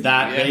 it is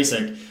that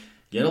basic.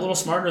 Get a little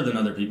smarter than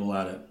other people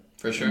at it.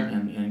 For sure.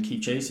 And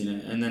keep chasing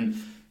it.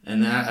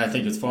 And that, I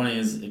think it's funny,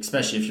 is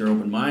especially if you're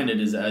open-minded,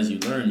 is as you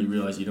learn, you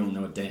realize you don't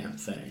know a damn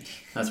thing.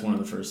 That's one of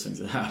the first things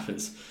that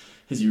happens,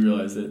 is you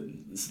realize that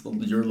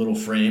your little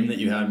frame that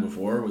you had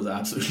before was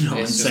absolute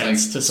nonsense. It's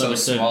just to some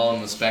extent. small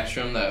on the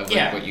spectrum that of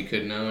like what you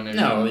could know and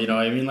everything. No, you know,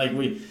 I mean, like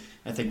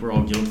I think we're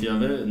all guilty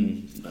of it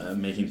and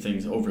making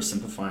things,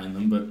 oversimplifying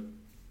them, but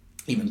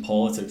even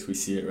politics, we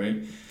see it,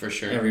 right? For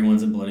sure.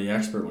 Everyone's a bloody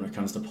expert when it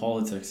comes to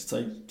politics. It's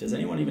like, does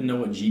anyone even know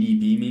what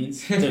GDP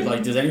means?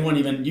 Like, does anyone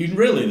even... You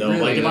really, though.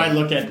 Really, like, if I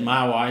look at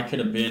Mao, I could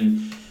have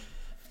been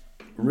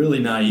really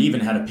naive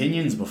and had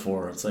opinions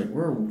before. It's like,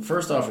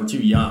 first off, we're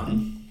too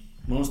young.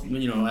 Most,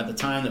 you know, at the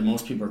time that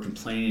most people are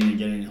complaining and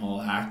getting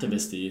all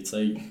activisty, it's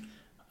like,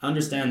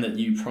 understand that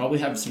you probably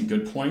have some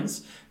good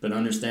points, but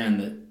understand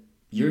that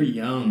you're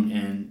young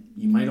and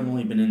you might have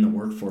only been in the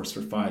workforce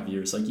for 5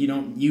 years. Like we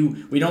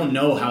don't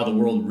know how the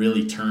world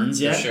really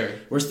turns yet. For sure.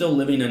 We're still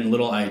living in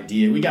little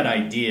ideas. We got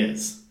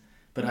ideas,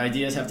 but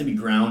ideas have to be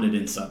grounded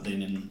in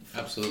something. And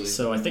absolutely.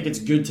 So I think it's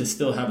good to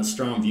still have a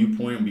strong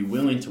viewpoint and be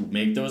willing to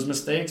make those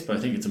mistakes. But I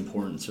think it's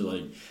important to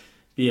like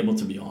be able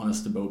to be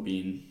honest about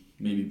being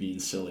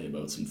silly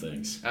about some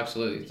things.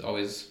 Absolutely. It's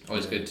always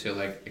good to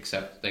like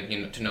accept, like, you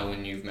know, to know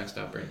when you've messed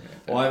up or anything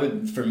like that.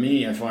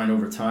 Well, I find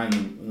over time,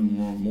 the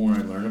more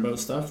I learn about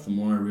stuff, the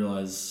more I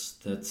realize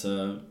that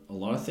a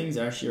lot of things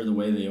actually are the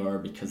way they are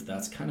because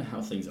that's kind of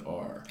how things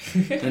are.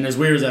 And as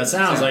weird as that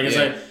sounds, like, it's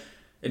like,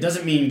 it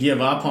doesn't mean give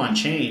up on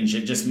change.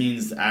 It just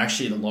means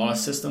actually the law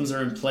systems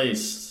are in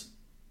place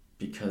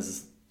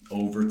because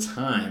over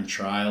time,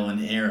 trial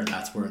and error,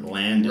 that's where it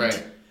landed.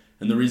 Right.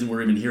 And the reason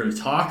we're even here to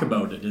talk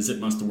about it is it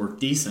must have worked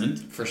decent.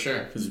 For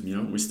sure. Because, you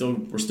know, we're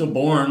still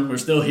born, we're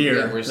still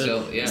here. Yeah, we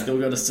still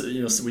got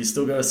we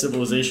still got a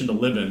civilization to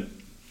live in.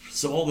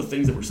 So all the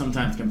things that we're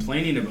sometimes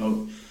complaining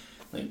about,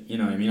 like, you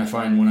know, I mean, I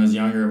find when I was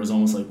younger, it was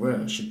almost like,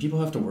 well, should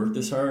people have to work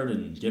this hard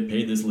and get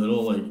paid this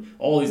little? Like,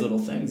 all these little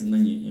things. And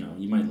then,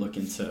 you might look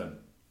into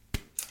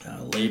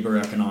labor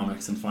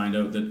economics and find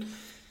out that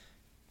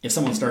if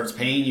someone starts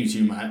paying you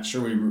too much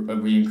or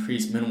we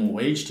increase minimum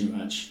wage too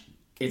much,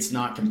 it's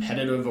not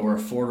competitive or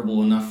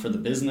affordable enough for the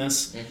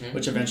business,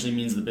 which eventually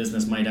means the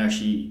business might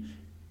actually,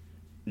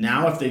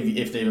 now if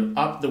they've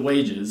upped the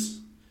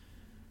wages,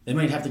 they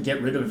might have to get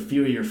rid of a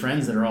few of your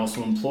friends that are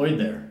also employed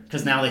there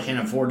because now they can't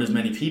afford as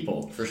many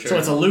people. For sure. So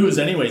it's a lose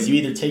anyways. You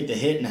either take the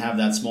hit and have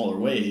that smaller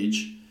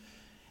wage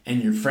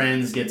and your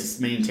friends get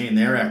to maintain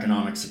their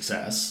economic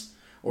success,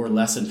 or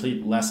less and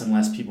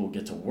less people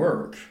get to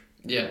work.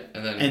 Yeah,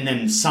 and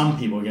then some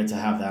people get to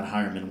have that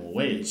higher minimum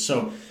wage.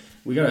 So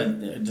we got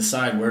to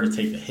decide where to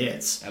take the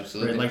hits.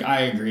 Absolutely. Right? Like,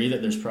 I agree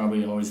that there's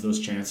probably always those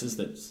chances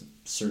that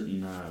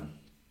certain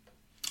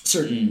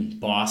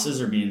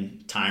bosses are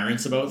being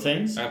tyrants about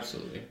things.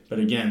 Absolutely. But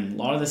again, a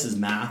lot of this is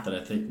math that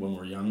I think when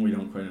we're young we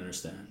don't quite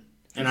understand.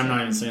 And I'm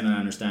not even saying that I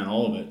understand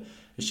all of it.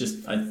 It's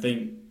just, I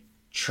think,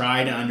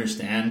 try to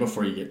understand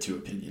before you get too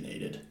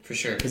opinionated. For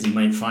sure. Because you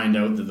might find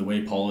out that the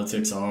way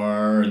politics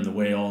are and the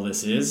way all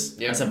this is,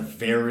 that's a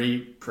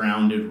very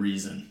grounded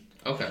reason.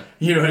 Okay.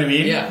 You know what I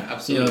mean? Yeah,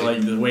 absolutely. You know,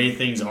 like the way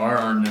things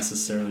aren't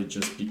necessarily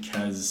just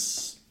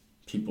because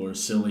people are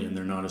silly and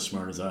they're not as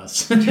smart as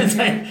us. It's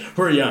like,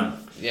 we're young.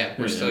 Yeah,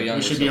 we're still young.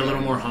 We should be a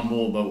little more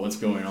humble about what's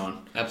going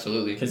on.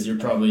 Absolutely. Because you're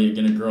probably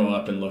going to grow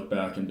up and look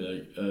back and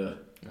be like,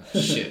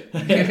 shit.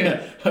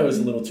 I was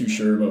a little too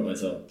sure about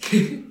myself.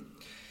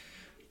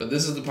 But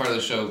this is the part of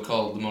the show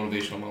called the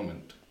motivational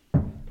moment.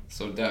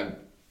 So, Doug,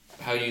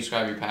 how do you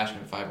describe your passion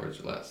in 5 words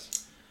or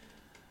less?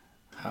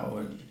 How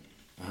would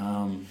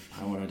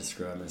I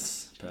describe my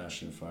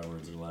passion in 5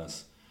 words or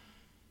less?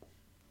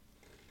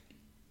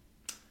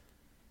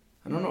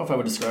 I don't know if I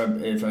would describe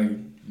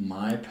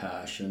my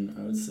passion.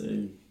 I would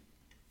say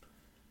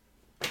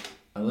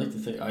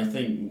I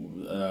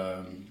think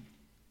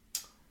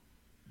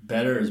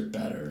better is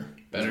better.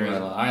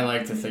 I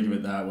like to think of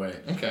it that way.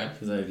 Okay.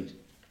 Because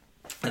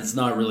it's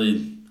not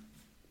really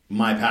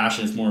my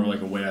passion. It's more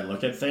like a way I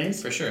look at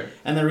things. For sure.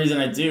 And the reason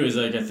I do is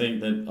like I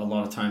think that a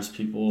lot of times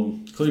people,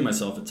 including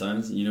myself at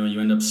times, you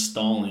end up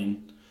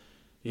stalling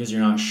because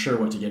you're not sure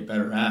what to get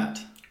better at.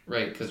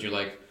 Right, because you're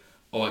like,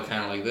 oh, I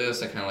kind of like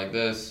this, I kind of like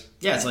this.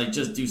 Yeah, it's like,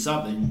 just do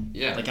something.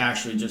 Yeah. Like,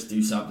 actually just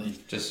do something.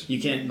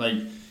 You can't, like,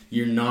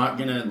 you're not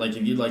going to, like,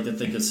 if you'd like to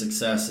think of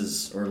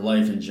success or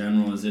life in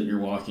general is that you're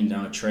walking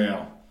down a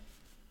trail.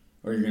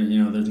 Or you're going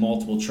to, there's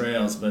multiple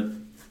trails, but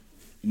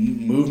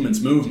movement's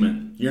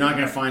movement. You're not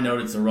going to find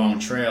out it's the wrong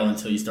trail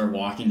until you start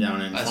walking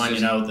down it and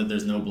finding out that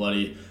there's no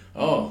bloody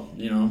oh,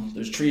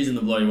 there's trees in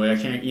the bloody way.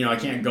 I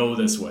can't go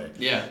this way.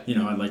 Yeah.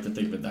 I'd like to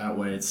think of it that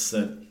way. It's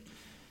that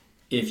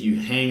if you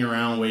hang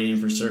around waiting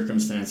for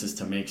circumstances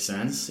to make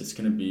sense, it's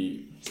gonna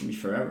be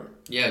forever.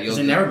 Yeah, because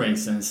it never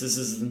makes sense.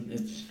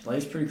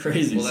 Life's pretty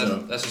crazy.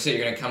 Well, that's just it.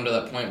 You're gonna come to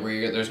that point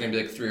where there's gonna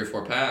be like 3 or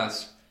 4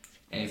 paths,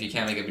 and if you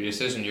can't make up your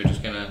decision, you're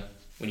just gonna,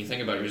 when you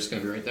think about it, you're just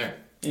gonna be right there.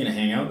 You're gonna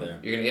hang out there.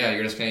 You're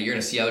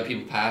gonna see other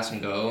people pass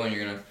and go, and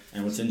you're gonna.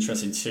 And what's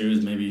interesting too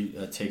is maybe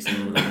that takes a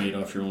little bit of weight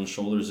off your own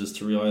shoulders, is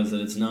to realize that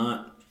it's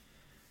not.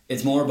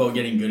 It's more about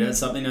getting good at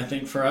something, I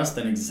think, for us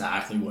than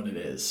exactly what it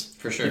is.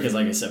 For sure. Because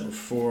like I said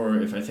before,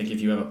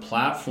 if you have a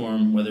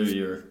platform, whether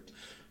you're a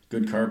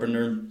good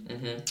carpenter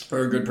or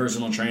a good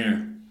personal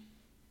trainer,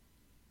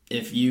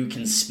 if you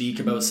can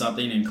speak about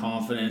something in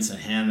confidence and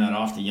hand that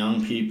off to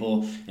young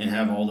people and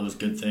have all those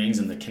good things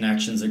and the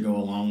connections that go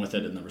along with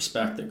it and the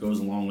respect that goes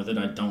along with it,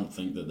 I don't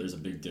think that there's a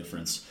big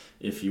difference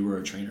if you were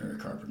a trainer or a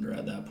carpenter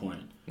at that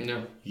point.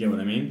 No. You get what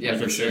I mean? Yeah,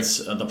 for sure.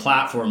 The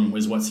platform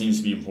is what seems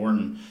to be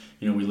important.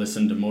 We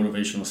listen to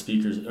motivational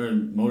speakers, or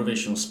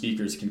motivational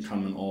speakers can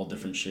come in all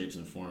different shapes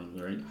and forms,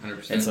 right?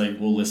 100%. It's like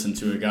we'll listen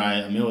to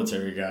a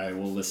military guy,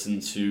 we'll listen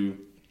to,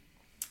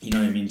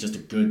 just a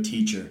good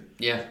teacher.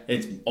 Yeah.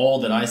 It's all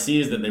that I see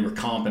is that they were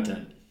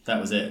competent. That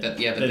was it. That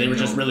they were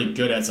just really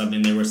good at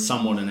something. They were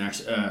somewhat an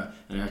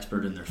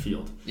expert in their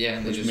field. Yeah,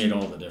 and which made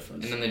all the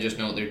difference. And then they just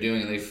know what they're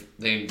doing, and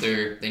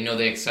they know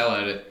they excel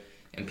at it,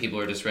 and people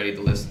are just ready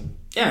to listen.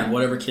 Yeah,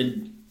 whatever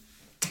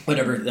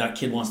that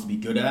kid wants to be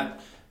good at,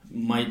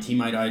 he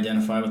might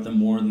identify with them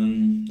more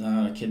than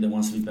a kid that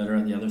wants to be better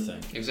at the other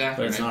thing.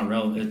 Exactly. But it's not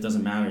relevant. It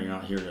doesn't matter. You're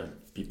not here to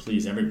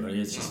please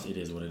everybody. It's just it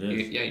is what it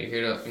is. You're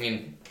here to. I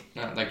mean,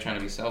 not like trying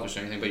to be selfish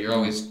or anything, but you're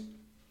always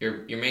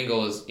your main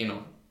goal is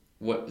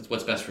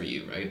what's best for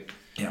you, right?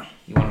 Yeah.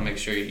 You want to make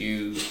sure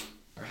you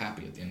are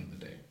happy at the end of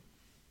the day,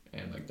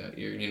 and like that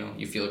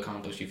you feel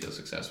accomplished, you feel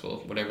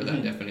successful, whatever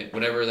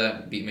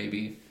that beat may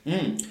be.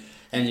 And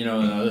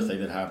another thing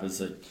that happens,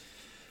 like,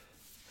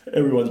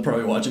 everyone's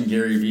probably watching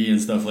Gary Vee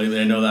and stuff lately.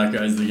 I know that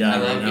guy's the guy. I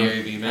love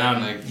Gary Vee,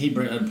 man.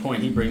 A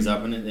point he brings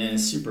up, and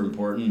it's super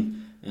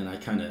important, and I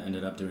kind of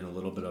ended up doing a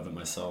little bit of it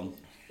myself,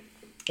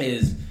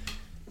 is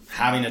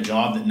having a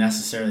job that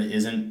necessarily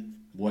isn't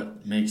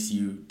what makes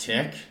you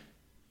tick,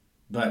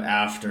 but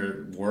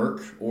after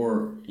work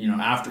or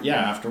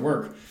after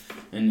work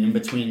and in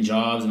between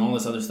jobs and all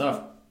this other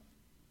stuff,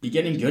 be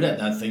getting good at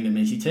that thing that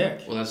makes you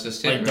tick. Well, that's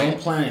just it. Like, right? Don't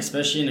plan,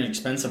 especially in an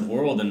expensive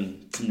world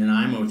and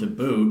Nanaimo to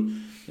boot.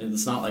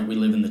 It's not like we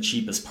live in the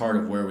cheapest part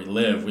of where we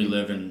live. We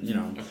live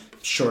in,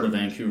 short of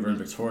Vancouver and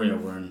Victoria.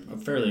 We're in a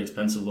fairly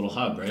expensive little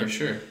hub, right? For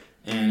sure.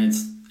 And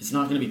it's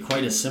not going to be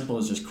quite as simple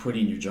as just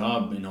quitting your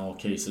job in all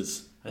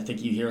cases. I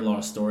think you hear a lot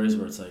of stories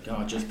where it's like,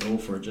 oh, just go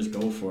for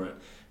it.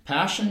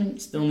 Passion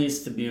still needs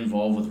to be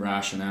involved with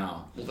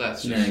rationale. Well,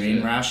 that's what I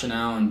mean?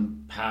 Rationale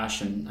and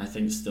passion, I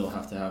think, still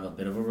have to have a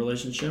bit of a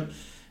relationship,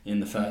 in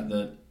the fact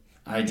that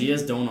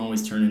ideas don't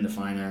always turn into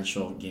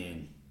financial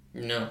gain.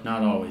 No.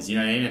 Not always. You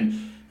know what I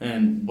mean?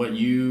 And what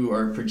you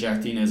are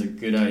projecting as a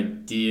good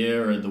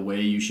idea, or the way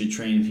you should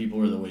train people,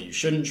 or the way you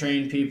shouldn't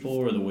train people,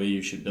 or the way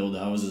you should build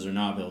houses or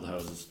not build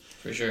houses,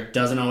 for sure,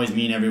 doesn't always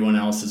mean everyone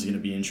else is going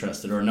to be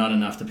interested or not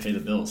enough to pay the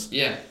bills.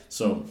 Yeah.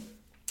 So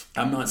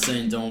I'm not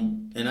saying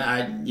don't, and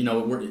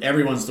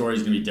everyone's story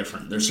is going to be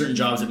different. There's certain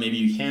jobs that maybe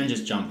you can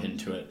just jump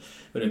into it,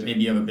 but if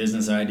maybe you have a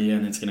business idea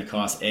and it's going to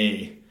cost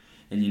A,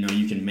 and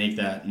you can make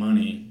that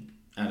money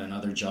at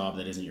another job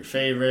that isn't your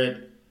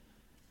favorite,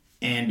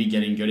 and be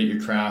getting good at your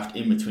craft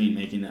in between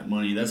making that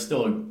money, that's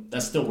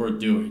still worth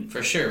doing.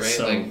 For sure, right?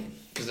 So,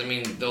 because then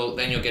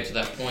you'll get to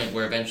that point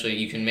where eventually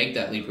you can make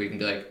that leap where you can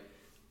be like,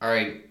 all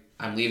right,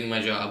 I'm leaving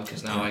my job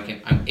because now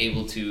I'm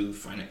able to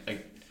find it.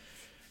 Like,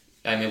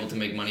 I'm able to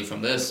make money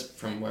from this,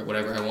 from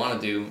whatever I want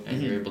to do,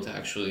 and you're able to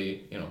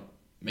actually,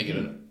 make it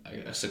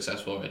a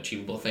successful or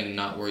achievable thing.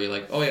 Not where you're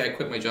like, oh yeah, I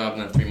quit my job,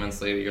 and then 3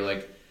 months later you're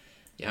like,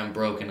 yeah, I'm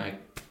broke, and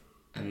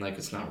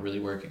it's not really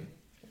working.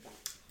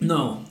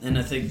 No, and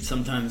I think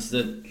sometimes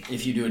that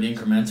if you do it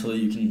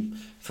incrementally, you can.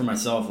 For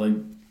myself, like,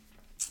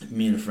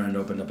 me and a friend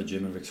opened up a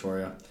gym in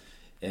Victoria,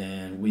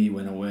 and we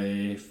went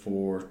away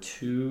for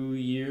 2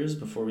 years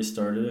before we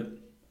started it.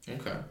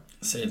 Okay.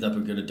 Saved up a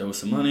good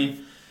dose of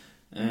money,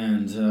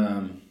 and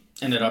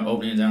ended up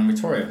opening it down in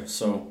Victoria.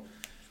 So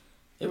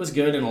it was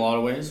good in a lot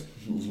of ways.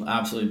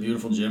 Absolutely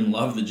beautiful gym.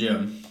 Loved the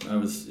gym. It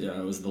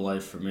was the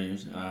life for me.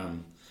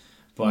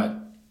 But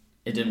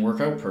it didn't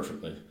work out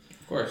perfectly.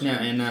 Of course.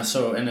 Yeah, and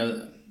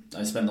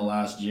I spent the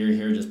last year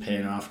here just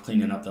paying off,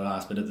 cleaning up the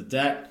last bit of the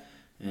debt,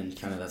 and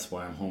kind of that's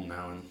why I'm home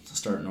now and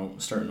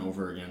starting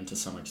over again to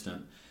some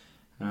extent.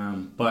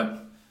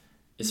 But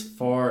as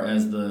far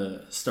as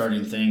the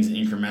starting things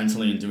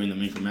incrementally and doing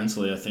them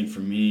incrementally, I think for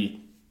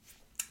me,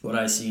 what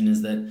I've seen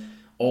is that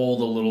all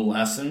the little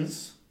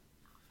lessons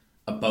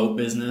about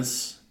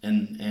business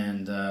and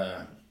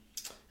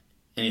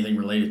anything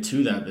related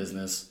to that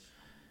business,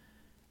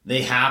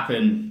 they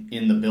happen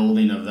in the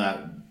building of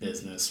that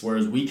business.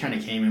 Whereas we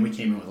came in with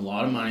a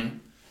lot of money,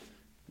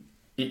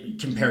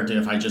 compared to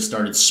if I just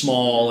started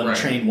small and Right.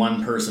 trained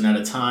one person at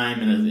a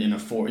time in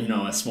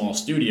a small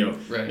studio.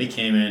 Right. They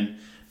came in,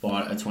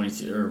 bought a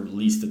 22 or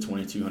leased a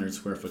 2,200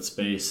 square foot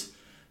space,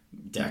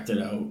 decked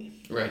it out.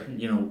 Right.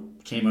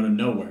 Came out of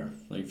nowhere.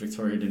 Like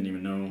Victoria didn't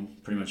even know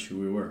pretty much who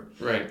we were.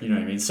 Right. You know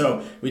what I mean?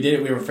 So we did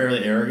it. We were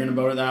fairly arrogant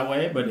about it that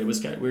way, but we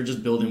were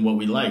just building what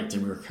we liked,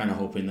 and we were kind of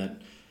hoping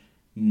that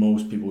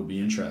most people would be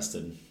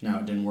interested. Now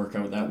it didn't work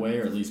out that way,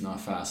 or at least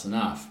not fast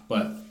enough.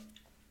 But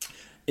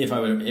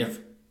if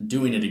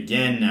doing it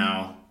again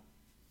now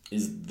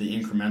is the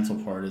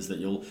incremental part, is that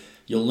you'll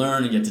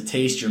learn and get to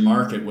taste your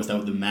market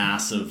without the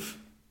massive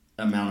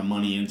amount of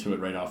money into it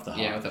right off the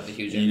hop. Yeah, without the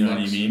huge You know what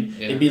I influx. mean?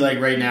 Yeah. It'd be like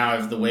right now,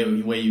 if the way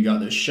you got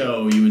this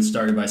show, you would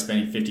start it by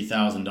spending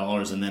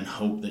 $50,000 and then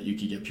hope that you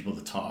could get people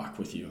to talk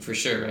with you. For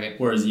sure, right?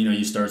 Whereas,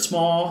 you start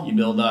small, you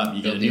build up,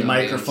 you get a Build new the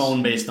audience.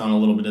 microphone based on a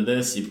little bit of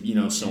this,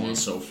 so on and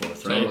so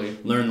forth, right? Totally.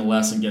 Learn the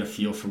lesson, get a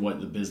feel for what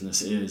the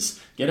business is.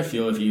 Get a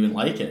feel if you even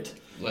like it.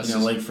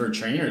 Like for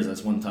trainers,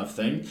 that's one tough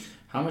thing.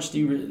 How much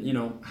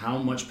how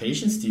much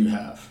patience do you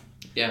have?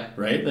 Yeah.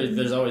 Right?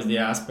 There's always the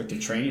aspect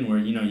of training where,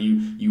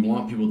 you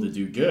want people to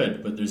do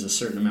good, but there's a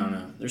certain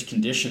amount there's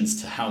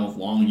conditions to how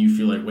long you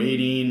feel like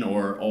waiting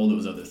or all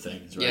those other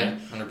things, right? Yeah,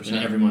 100%. And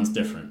everyone's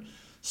different.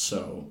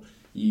 So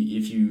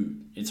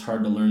it's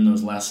hard to learn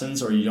those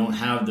lessons, or you don't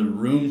have the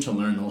room to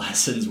learn the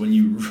lessons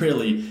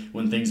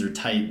when things are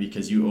tight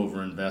because you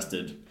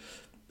overinvested.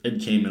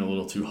 It came in a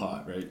little too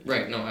hot, right?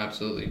 Right, no,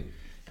 absolutely.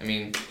 I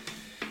mean,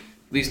 at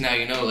least now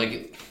you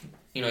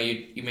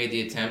made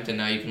the attempt, and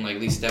now you can at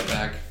least step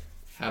back.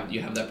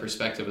 You have that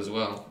perspective as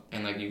well,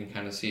 and you can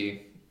kind of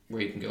see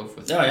where you can go with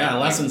it. Oh yeah, a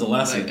lesson's a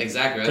lesson.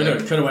 Exactly. Could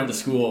have went to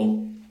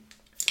school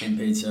and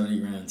paid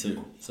 $70,000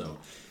 too. So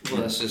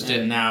that's just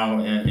and it. now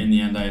in the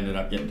end, I ended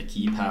up getting to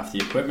keep half the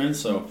equipment.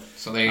 So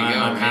there you go.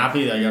 I'm right?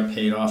 happy that I got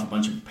paid off a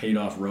bunch of paid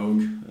off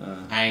Rogue.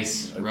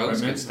 Nice. Equipment.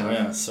 Rogue's good stuff. Oh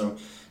yeah.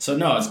 So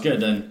no, it's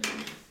good. And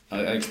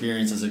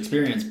experience is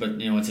experience. But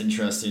what's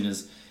interesting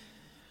is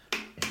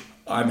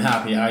I'm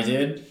happy I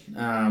did.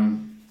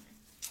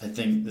 I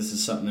think this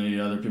is something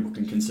that other people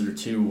can consider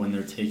too when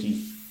they're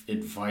taking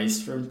advice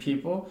from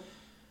people.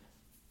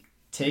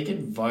 Take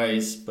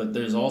advice, but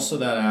there's also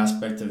that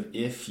aspect of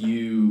if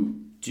you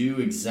do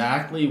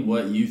exactly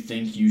what you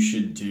think you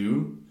should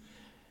do,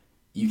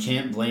 you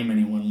can't blame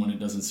anyone when it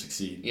doesn't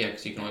succeed. Yeah,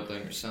 because you can only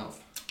blame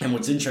yourself. And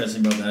what's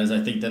interesting about that is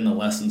I think then the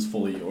lesson's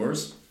fully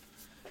yours,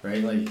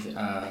 right?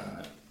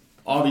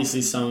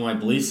 Obviously some of my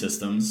belief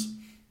systems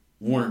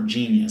weren't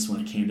genius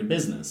when it came to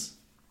business.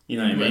 You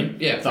know what I mean?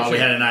 Right. Yeah, Thought we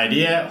had an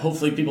idea.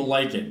 Hopefully people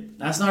like it.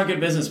 That's not a good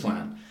business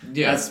plan.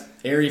 Yeah. That's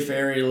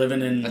airy-fairy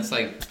living in... That's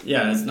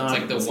Yeah, it's not...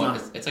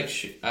 It's like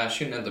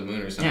shooting at the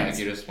moon or something. Yeah,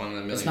 You're just one in a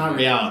million. It's not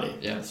reality.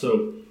 Yeah.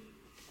 So...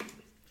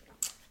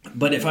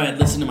 But if I had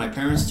listened to my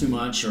parents too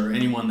much, or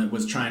anyone that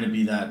was trying to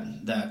be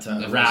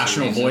that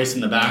rational voice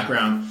in the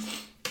background,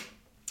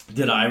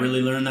 did I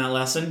really learn that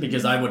lesson?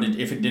 Because I would,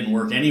 if it didn't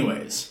work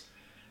anyways,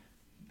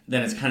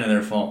 then it's kind of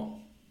their fault.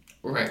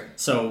 Right.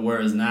 So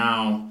whereas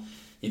now,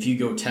 if you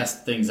go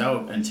test things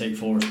out and take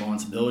full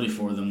responsibility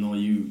for them,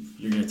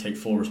 you're going to take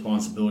full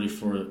responsibility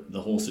for the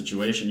whole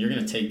situation. You're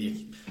going to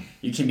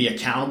you can be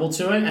accountable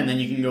to it, and then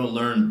you can go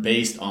learn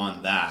based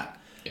on that.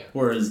 Yeah.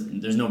 Whereas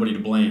there's nobody to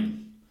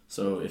blame.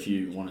 So if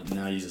you want to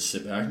now you just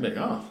sit back and be like,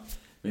 oh,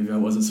 maybe I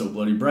wasn't so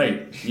bloody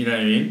bright. You know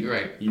what I mean? You're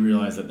right. You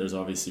realize that there's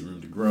obviously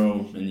room to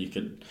grow, and you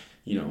could,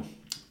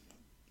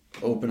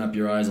 open up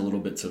your eyes a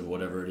little bit to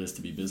whatever it is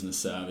to be business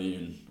savvy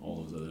and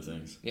all those other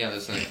things. Yeah,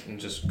 and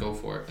just go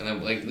for it. And then,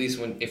 at least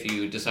if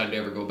you decide to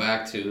ever go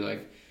back to,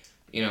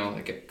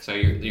 so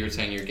you're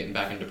saying you're getting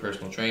back into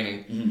personal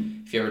training.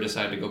 Mm-hmm. If you ever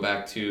decide to go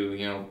back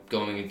to,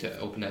 going to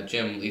open that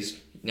gym, at least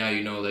now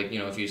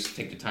if you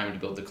take the time to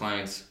build the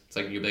clients, it's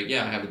like you'll be like,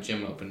 yeah, I have a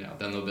gym open now.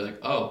 Then they'll be like,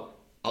 oh,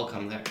 I'll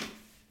come there.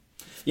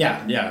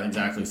 Yeah,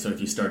 exactly. So if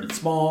you started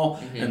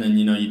small, and then,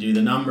 you do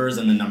the numbers,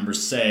 and the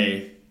numbers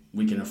say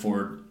we can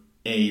afford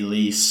a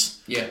lease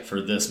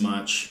for this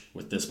much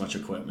with this much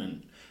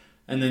equipment.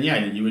 And then,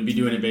 you would be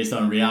doing it based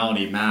on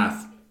reality,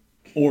 math,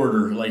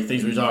 order, like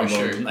things we talk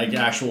about, sure. like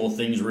actual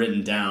things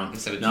written down,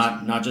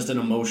 not just an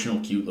emotional,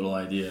 cute little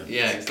idea.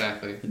 Yeah,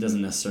 exactly. It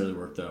doesn't necessarily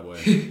work that way.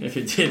 If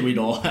it did,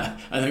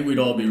 I think we'd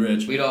all be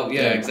rich.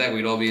 Exactly.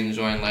 We'd all be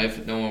enjoying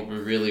life. No one would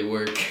really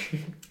work.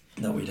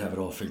 No, we'd have it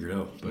all figured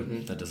out,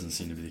 but that doesn't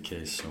seem to be the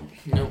case. So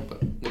no,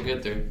 but we'll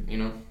get there.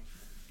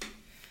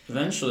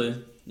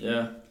 Eventually,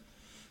 yeah.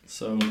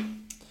 So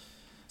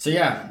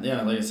yeah.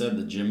 Like I said,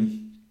 the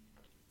gym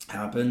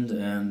happened,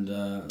 and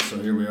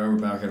so here we are. We're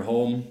back at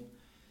home,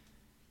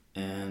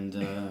 and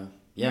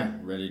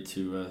ready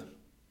to,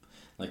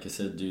 like I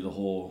said, do the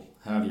whole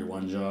have your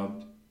one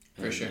job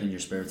for sure in your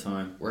spare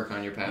time. Work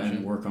on your passion.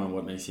 And work on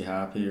what makes you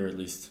happy, or at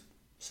least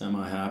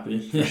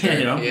semi-happy.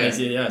 Sure. Makes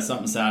you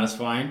something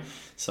satisfying,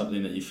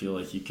 something that you feel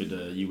like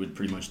you would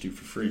pretty much do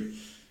for free.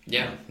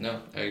 Yeah,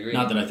 no, I agree.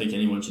 Not that I think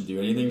anyone should do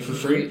anything for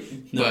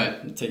free, no,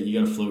 but you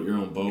got to float your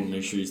own boat and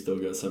make sure you still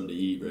got something to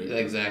eat, right?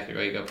 Exactly,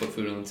 right. You got to put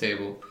food on the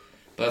table.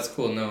 But that's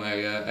cool. No, I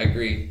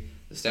agree.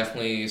 It's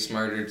definitely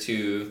smarter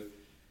to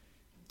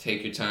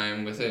take your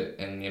time with it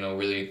and,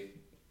 really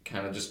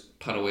kind of just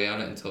put away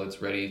on it until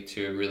it's ready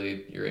to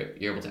really, you're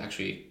able to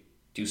actually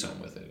do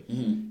something with it.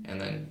 Mm-hmm. And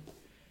then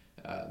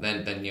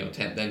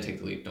take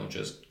the leap. Don't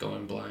just go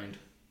in blind.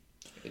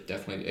 It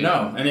definitely...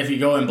 No, and if you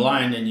go in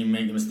blind and you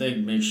make a mistake,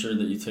 make sure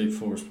that you take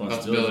full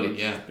responsibility.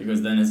 Yeah.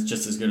 Because then it's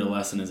just as good a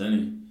lesson as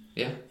any.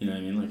 Yeah. You know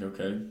what I mean? Like,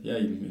 okay, yeah,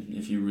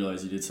 if you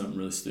realize you did something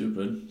really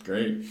stupid,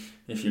 great.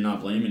 If you're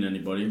not blaming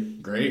anybody,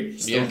 great.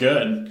 Still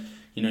good.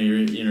 You're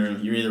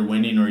either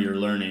winning or you're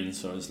learning,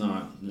 so it's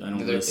not... I don't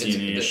really see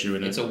any issue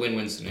in it. It's a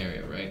win-win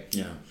scenario, right?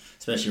 Yeah.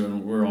 Especially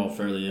when we're all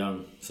fairly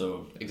young,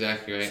 so...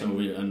 Exactly right. So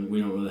we don't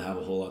really have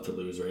a whole lot to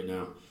lose right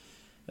now.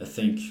 I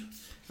think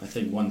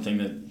one thing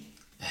that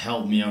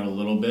helped me out a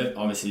little bit,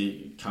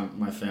 obviously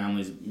my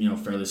family's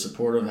fairly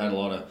supportive, had a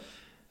lot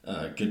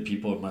of good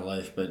people in my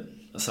life, but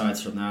aside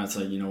from that, it's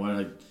like, you know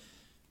what,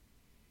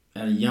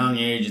 at a young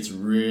age it's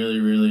really,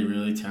 really,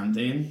 really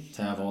tempting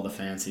to have all the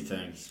fancy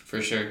things.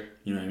 For sure.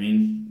 You know what I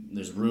mean?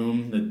 There's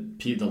room,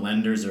 the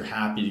lenders are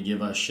happy to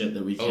give us shit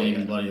that we can't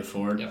even bloody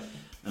afford. Yep.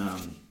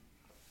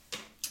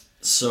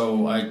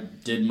 So I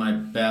did my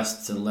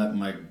best to let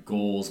my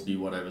goals be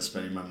what I was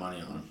spending my money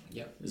on.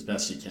 Yeah. As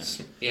best you can.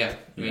 Yeah.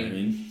 You know what I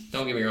mean?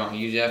 Don't get me wrong.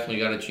 You definitely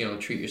got to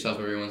treat yourself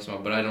every once in a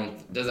while. But I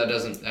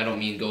don't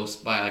mean go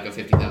buy like a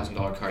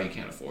 $50,000 car you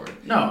can't afford.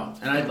 No,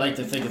 and I'd like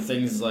to think of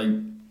things like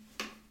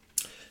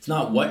it's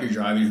not what you're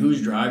driving,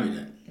 who's driving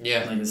it.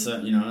 Yeah. Like I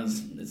said,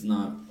 it's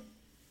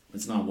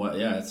not what.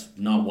 Yeah, it's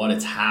not what.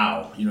 It's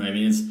how. You know what I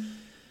mean? It's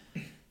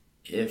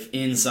if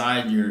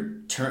inside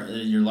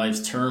your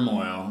life's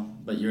turmoil,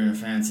 but you're in a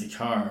fancy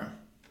car,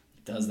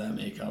 does that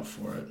make up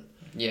for it?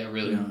 Yeah,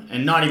 really.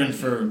 And not even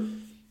for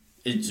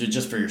it's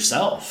just for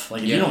yourself.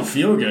 Like if you don't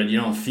feel good, you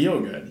don't feel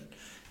good.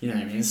 You know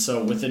what I mean?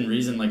 So within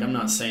reason, like I'm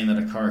not saying that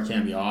a car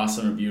can't be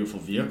awesome, a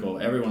beautiful vehicle.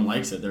 Everyone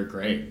likes it. They're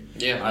great.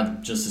 Yeah.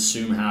 I'd just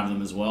assume have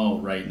them as well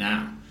right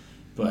now.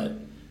 But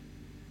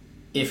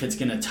if it's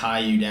going to tie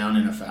you down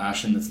in a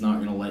fashion that's not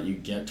going to let you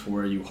get to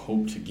where you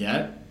hope to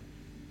get,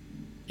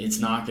 it's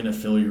not going to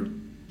fill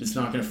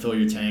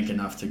your tank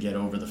enough to get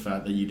over the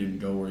fact that you didn't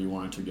go where you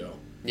wanted to go.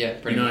 Yeah,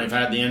 pretty much. If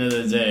at the end of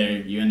the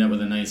day you end up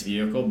with a nice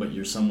vehicle, but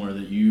you're somewhere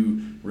that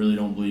you really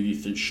don't believe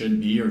you should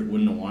be or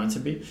wouldn't have wanted to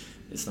be,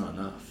 it's not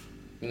enough.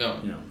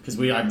 No. Because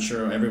I'm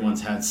sure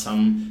everyone's had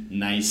some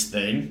nice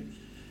thing,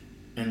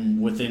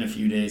 and within a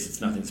few days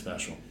it's nothing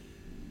special.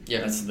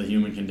 Yeah. That's the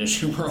human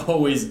condition. We're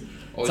always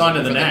it's on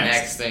to the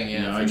next thing.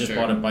 Yeah, I just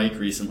bought a bike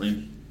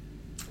recently.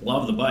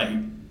 Love the bike,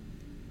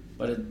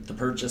 but the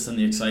purchase and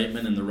the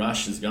excitement and the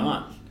rush is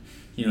gone.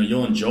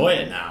 You'll enjoy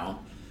it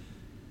now,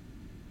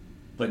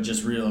 but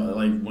just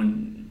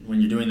when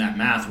you're doing that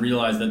math,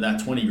 realize that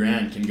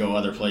 $20,000 can go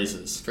other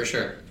places. For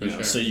sure.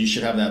 So you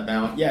should have that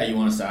balance. Yeah, you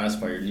want to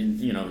satisfy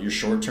your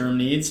short-term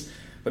needs,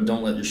 but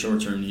don't let your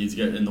short-term needs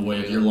get in the way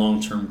of your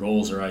long-term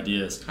goals or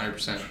ideas.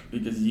 100%.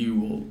 Because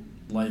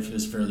life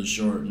is fairly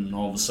short, and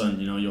all of a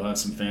sudden, you'll have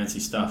some fancy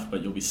stuff,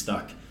 but you'll be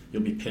stuck.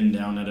 You'll be pinned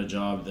down at a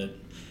job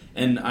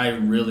and I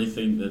really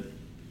think that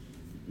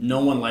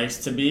no one likes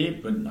to be,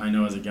 but I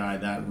know as a guy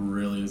that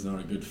really is not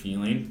a good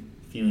feeling.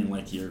 Feeling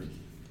like you're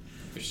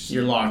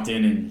locked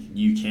in and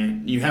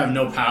you have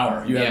no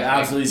power. You have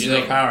absolutely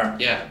zero power.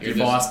 Yeah. Your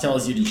boss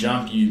tells you to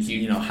jump,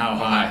 how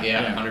high.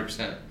 Yeah,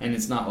 100%. And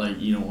it's not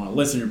like you don't want to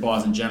listen to your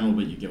boss in general,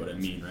 but you get what I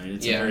mean, right?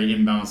 It's a very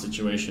imbalanced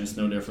situation. It's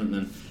no different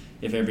than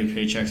if every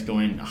paycheck's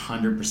going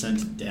 100%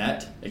 to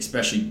debt,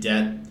 especially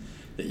debt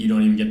that you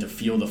don't even get to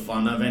feel the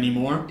fun of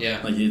anymore.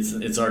 Yeah. Like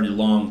it's already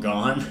long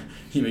gone.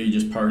 You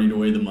just partied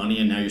away the money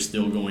and now you're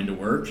still going to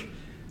work.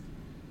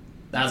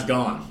 That's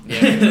gone.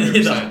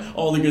 Yeah,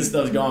 all the good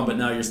stuff's gone, but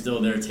now you're still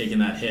there taking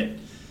that hit.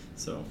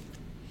 So,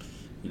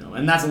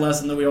 and that's a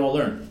lesson that we all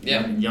learn.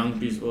 Yeah. Young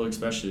people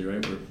especially,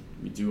 right? Where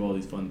we do all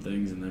these fun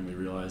things and then we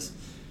realize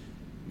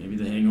maybe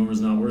the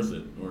hangover's not worth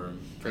it, or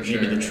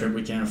maybe the trip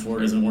we can't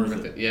afford isn't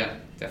worth it. Yeah,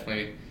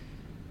 definitely.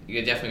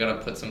 You definitely got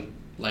to put some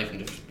life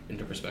into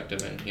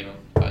perspective and,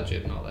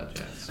 budget and all that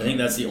jazz. So. I think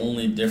that's the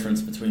only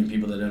difference between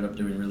people that end up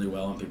doing really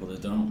well and people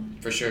that don't.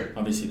 For sure.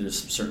 Obviously, there's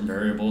certain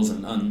variables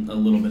and a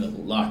little bit of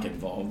luck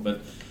involved,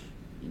 but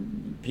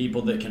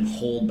people that can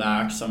hold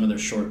back some of their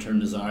short-term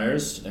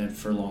desires and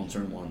for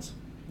long-term ones.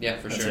 Yeah,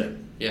 for sure. That's it.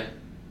 Yeah.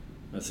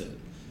 That's it.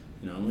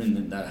 And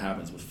then that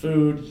happens with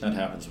food, that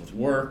happens with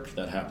work,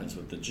 that happens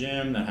with the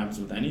gym, that happens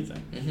with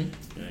anything. Mm-hmm. You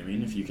know what I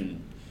mean? If you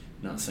can,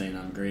 not saying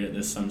I'm great at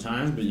this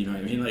sometimes, but you know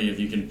what I mean? Like if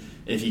you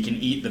can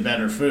eat the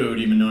better food,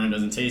 even though it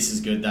doesn't taste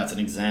as good, that's an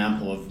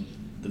example of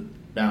the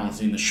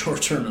balancing the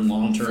short-term and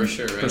long-term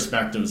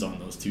perspectives on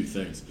those two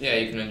things. Yeah,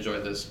 you can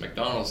enjoy this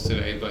McDonald's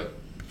today, but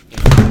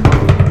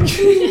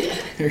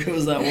here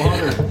goes that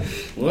water.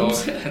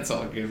 Whoops. Oh, that's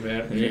all good,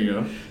 man. There you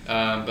go.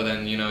 But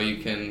then you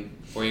can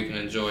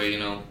enjoy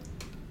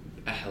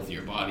a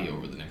healthier body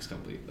over the next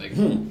couple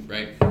of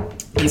right?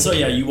 And so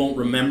you won't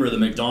remember the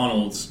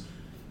McDonald's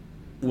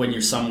when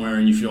you're somewhere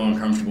and you feel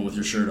uncomfortable with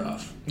your shirt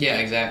off. Yeah,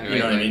 exactly. Right?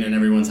 You know what I mean? And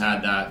everyone's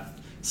had that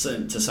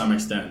to some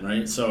extent,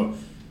 right? So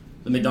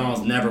the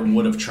McDonald's never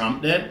would have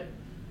trumped it.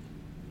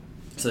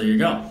 So there you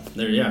go.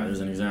 There's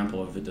an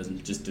example of it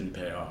didn't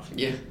pay off.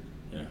 Yeah.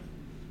 Yeah.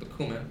 But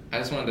cool, man. I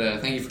just wanted to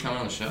thank you for coming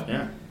on the show.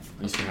 Yeah.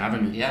 Thanks for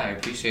having me. Yeah, I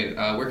appreciate it.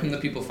 Where can the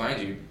people find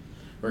you?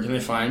 Where can they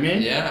find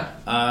me?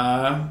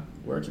 Yeah.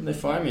 Where can they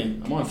find me?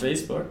 I'm on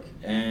Facebook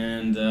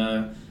and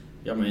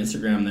got my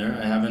Instagram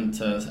there. I haven't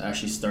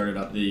actually started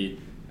up the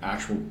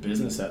actual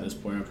business at this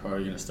point. I'm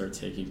probably going to start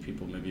taking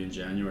people maybe in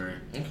January.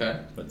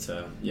 Okay. But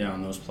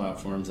on those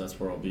platforms, that's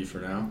where I'll be for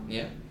now.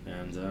 Yeah.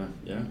 And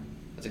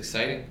that's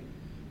exciting.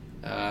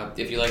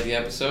 If you like the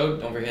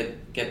episode, don't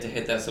forget to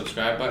hit that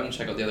subscribe button.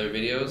 Check out the other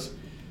videos,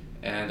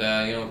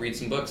 and read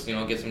some books.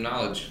 Get some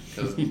knowledge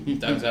because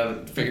Doug's got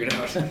it figured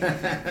out.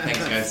 Thanks,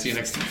 guys. See you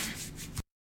next time.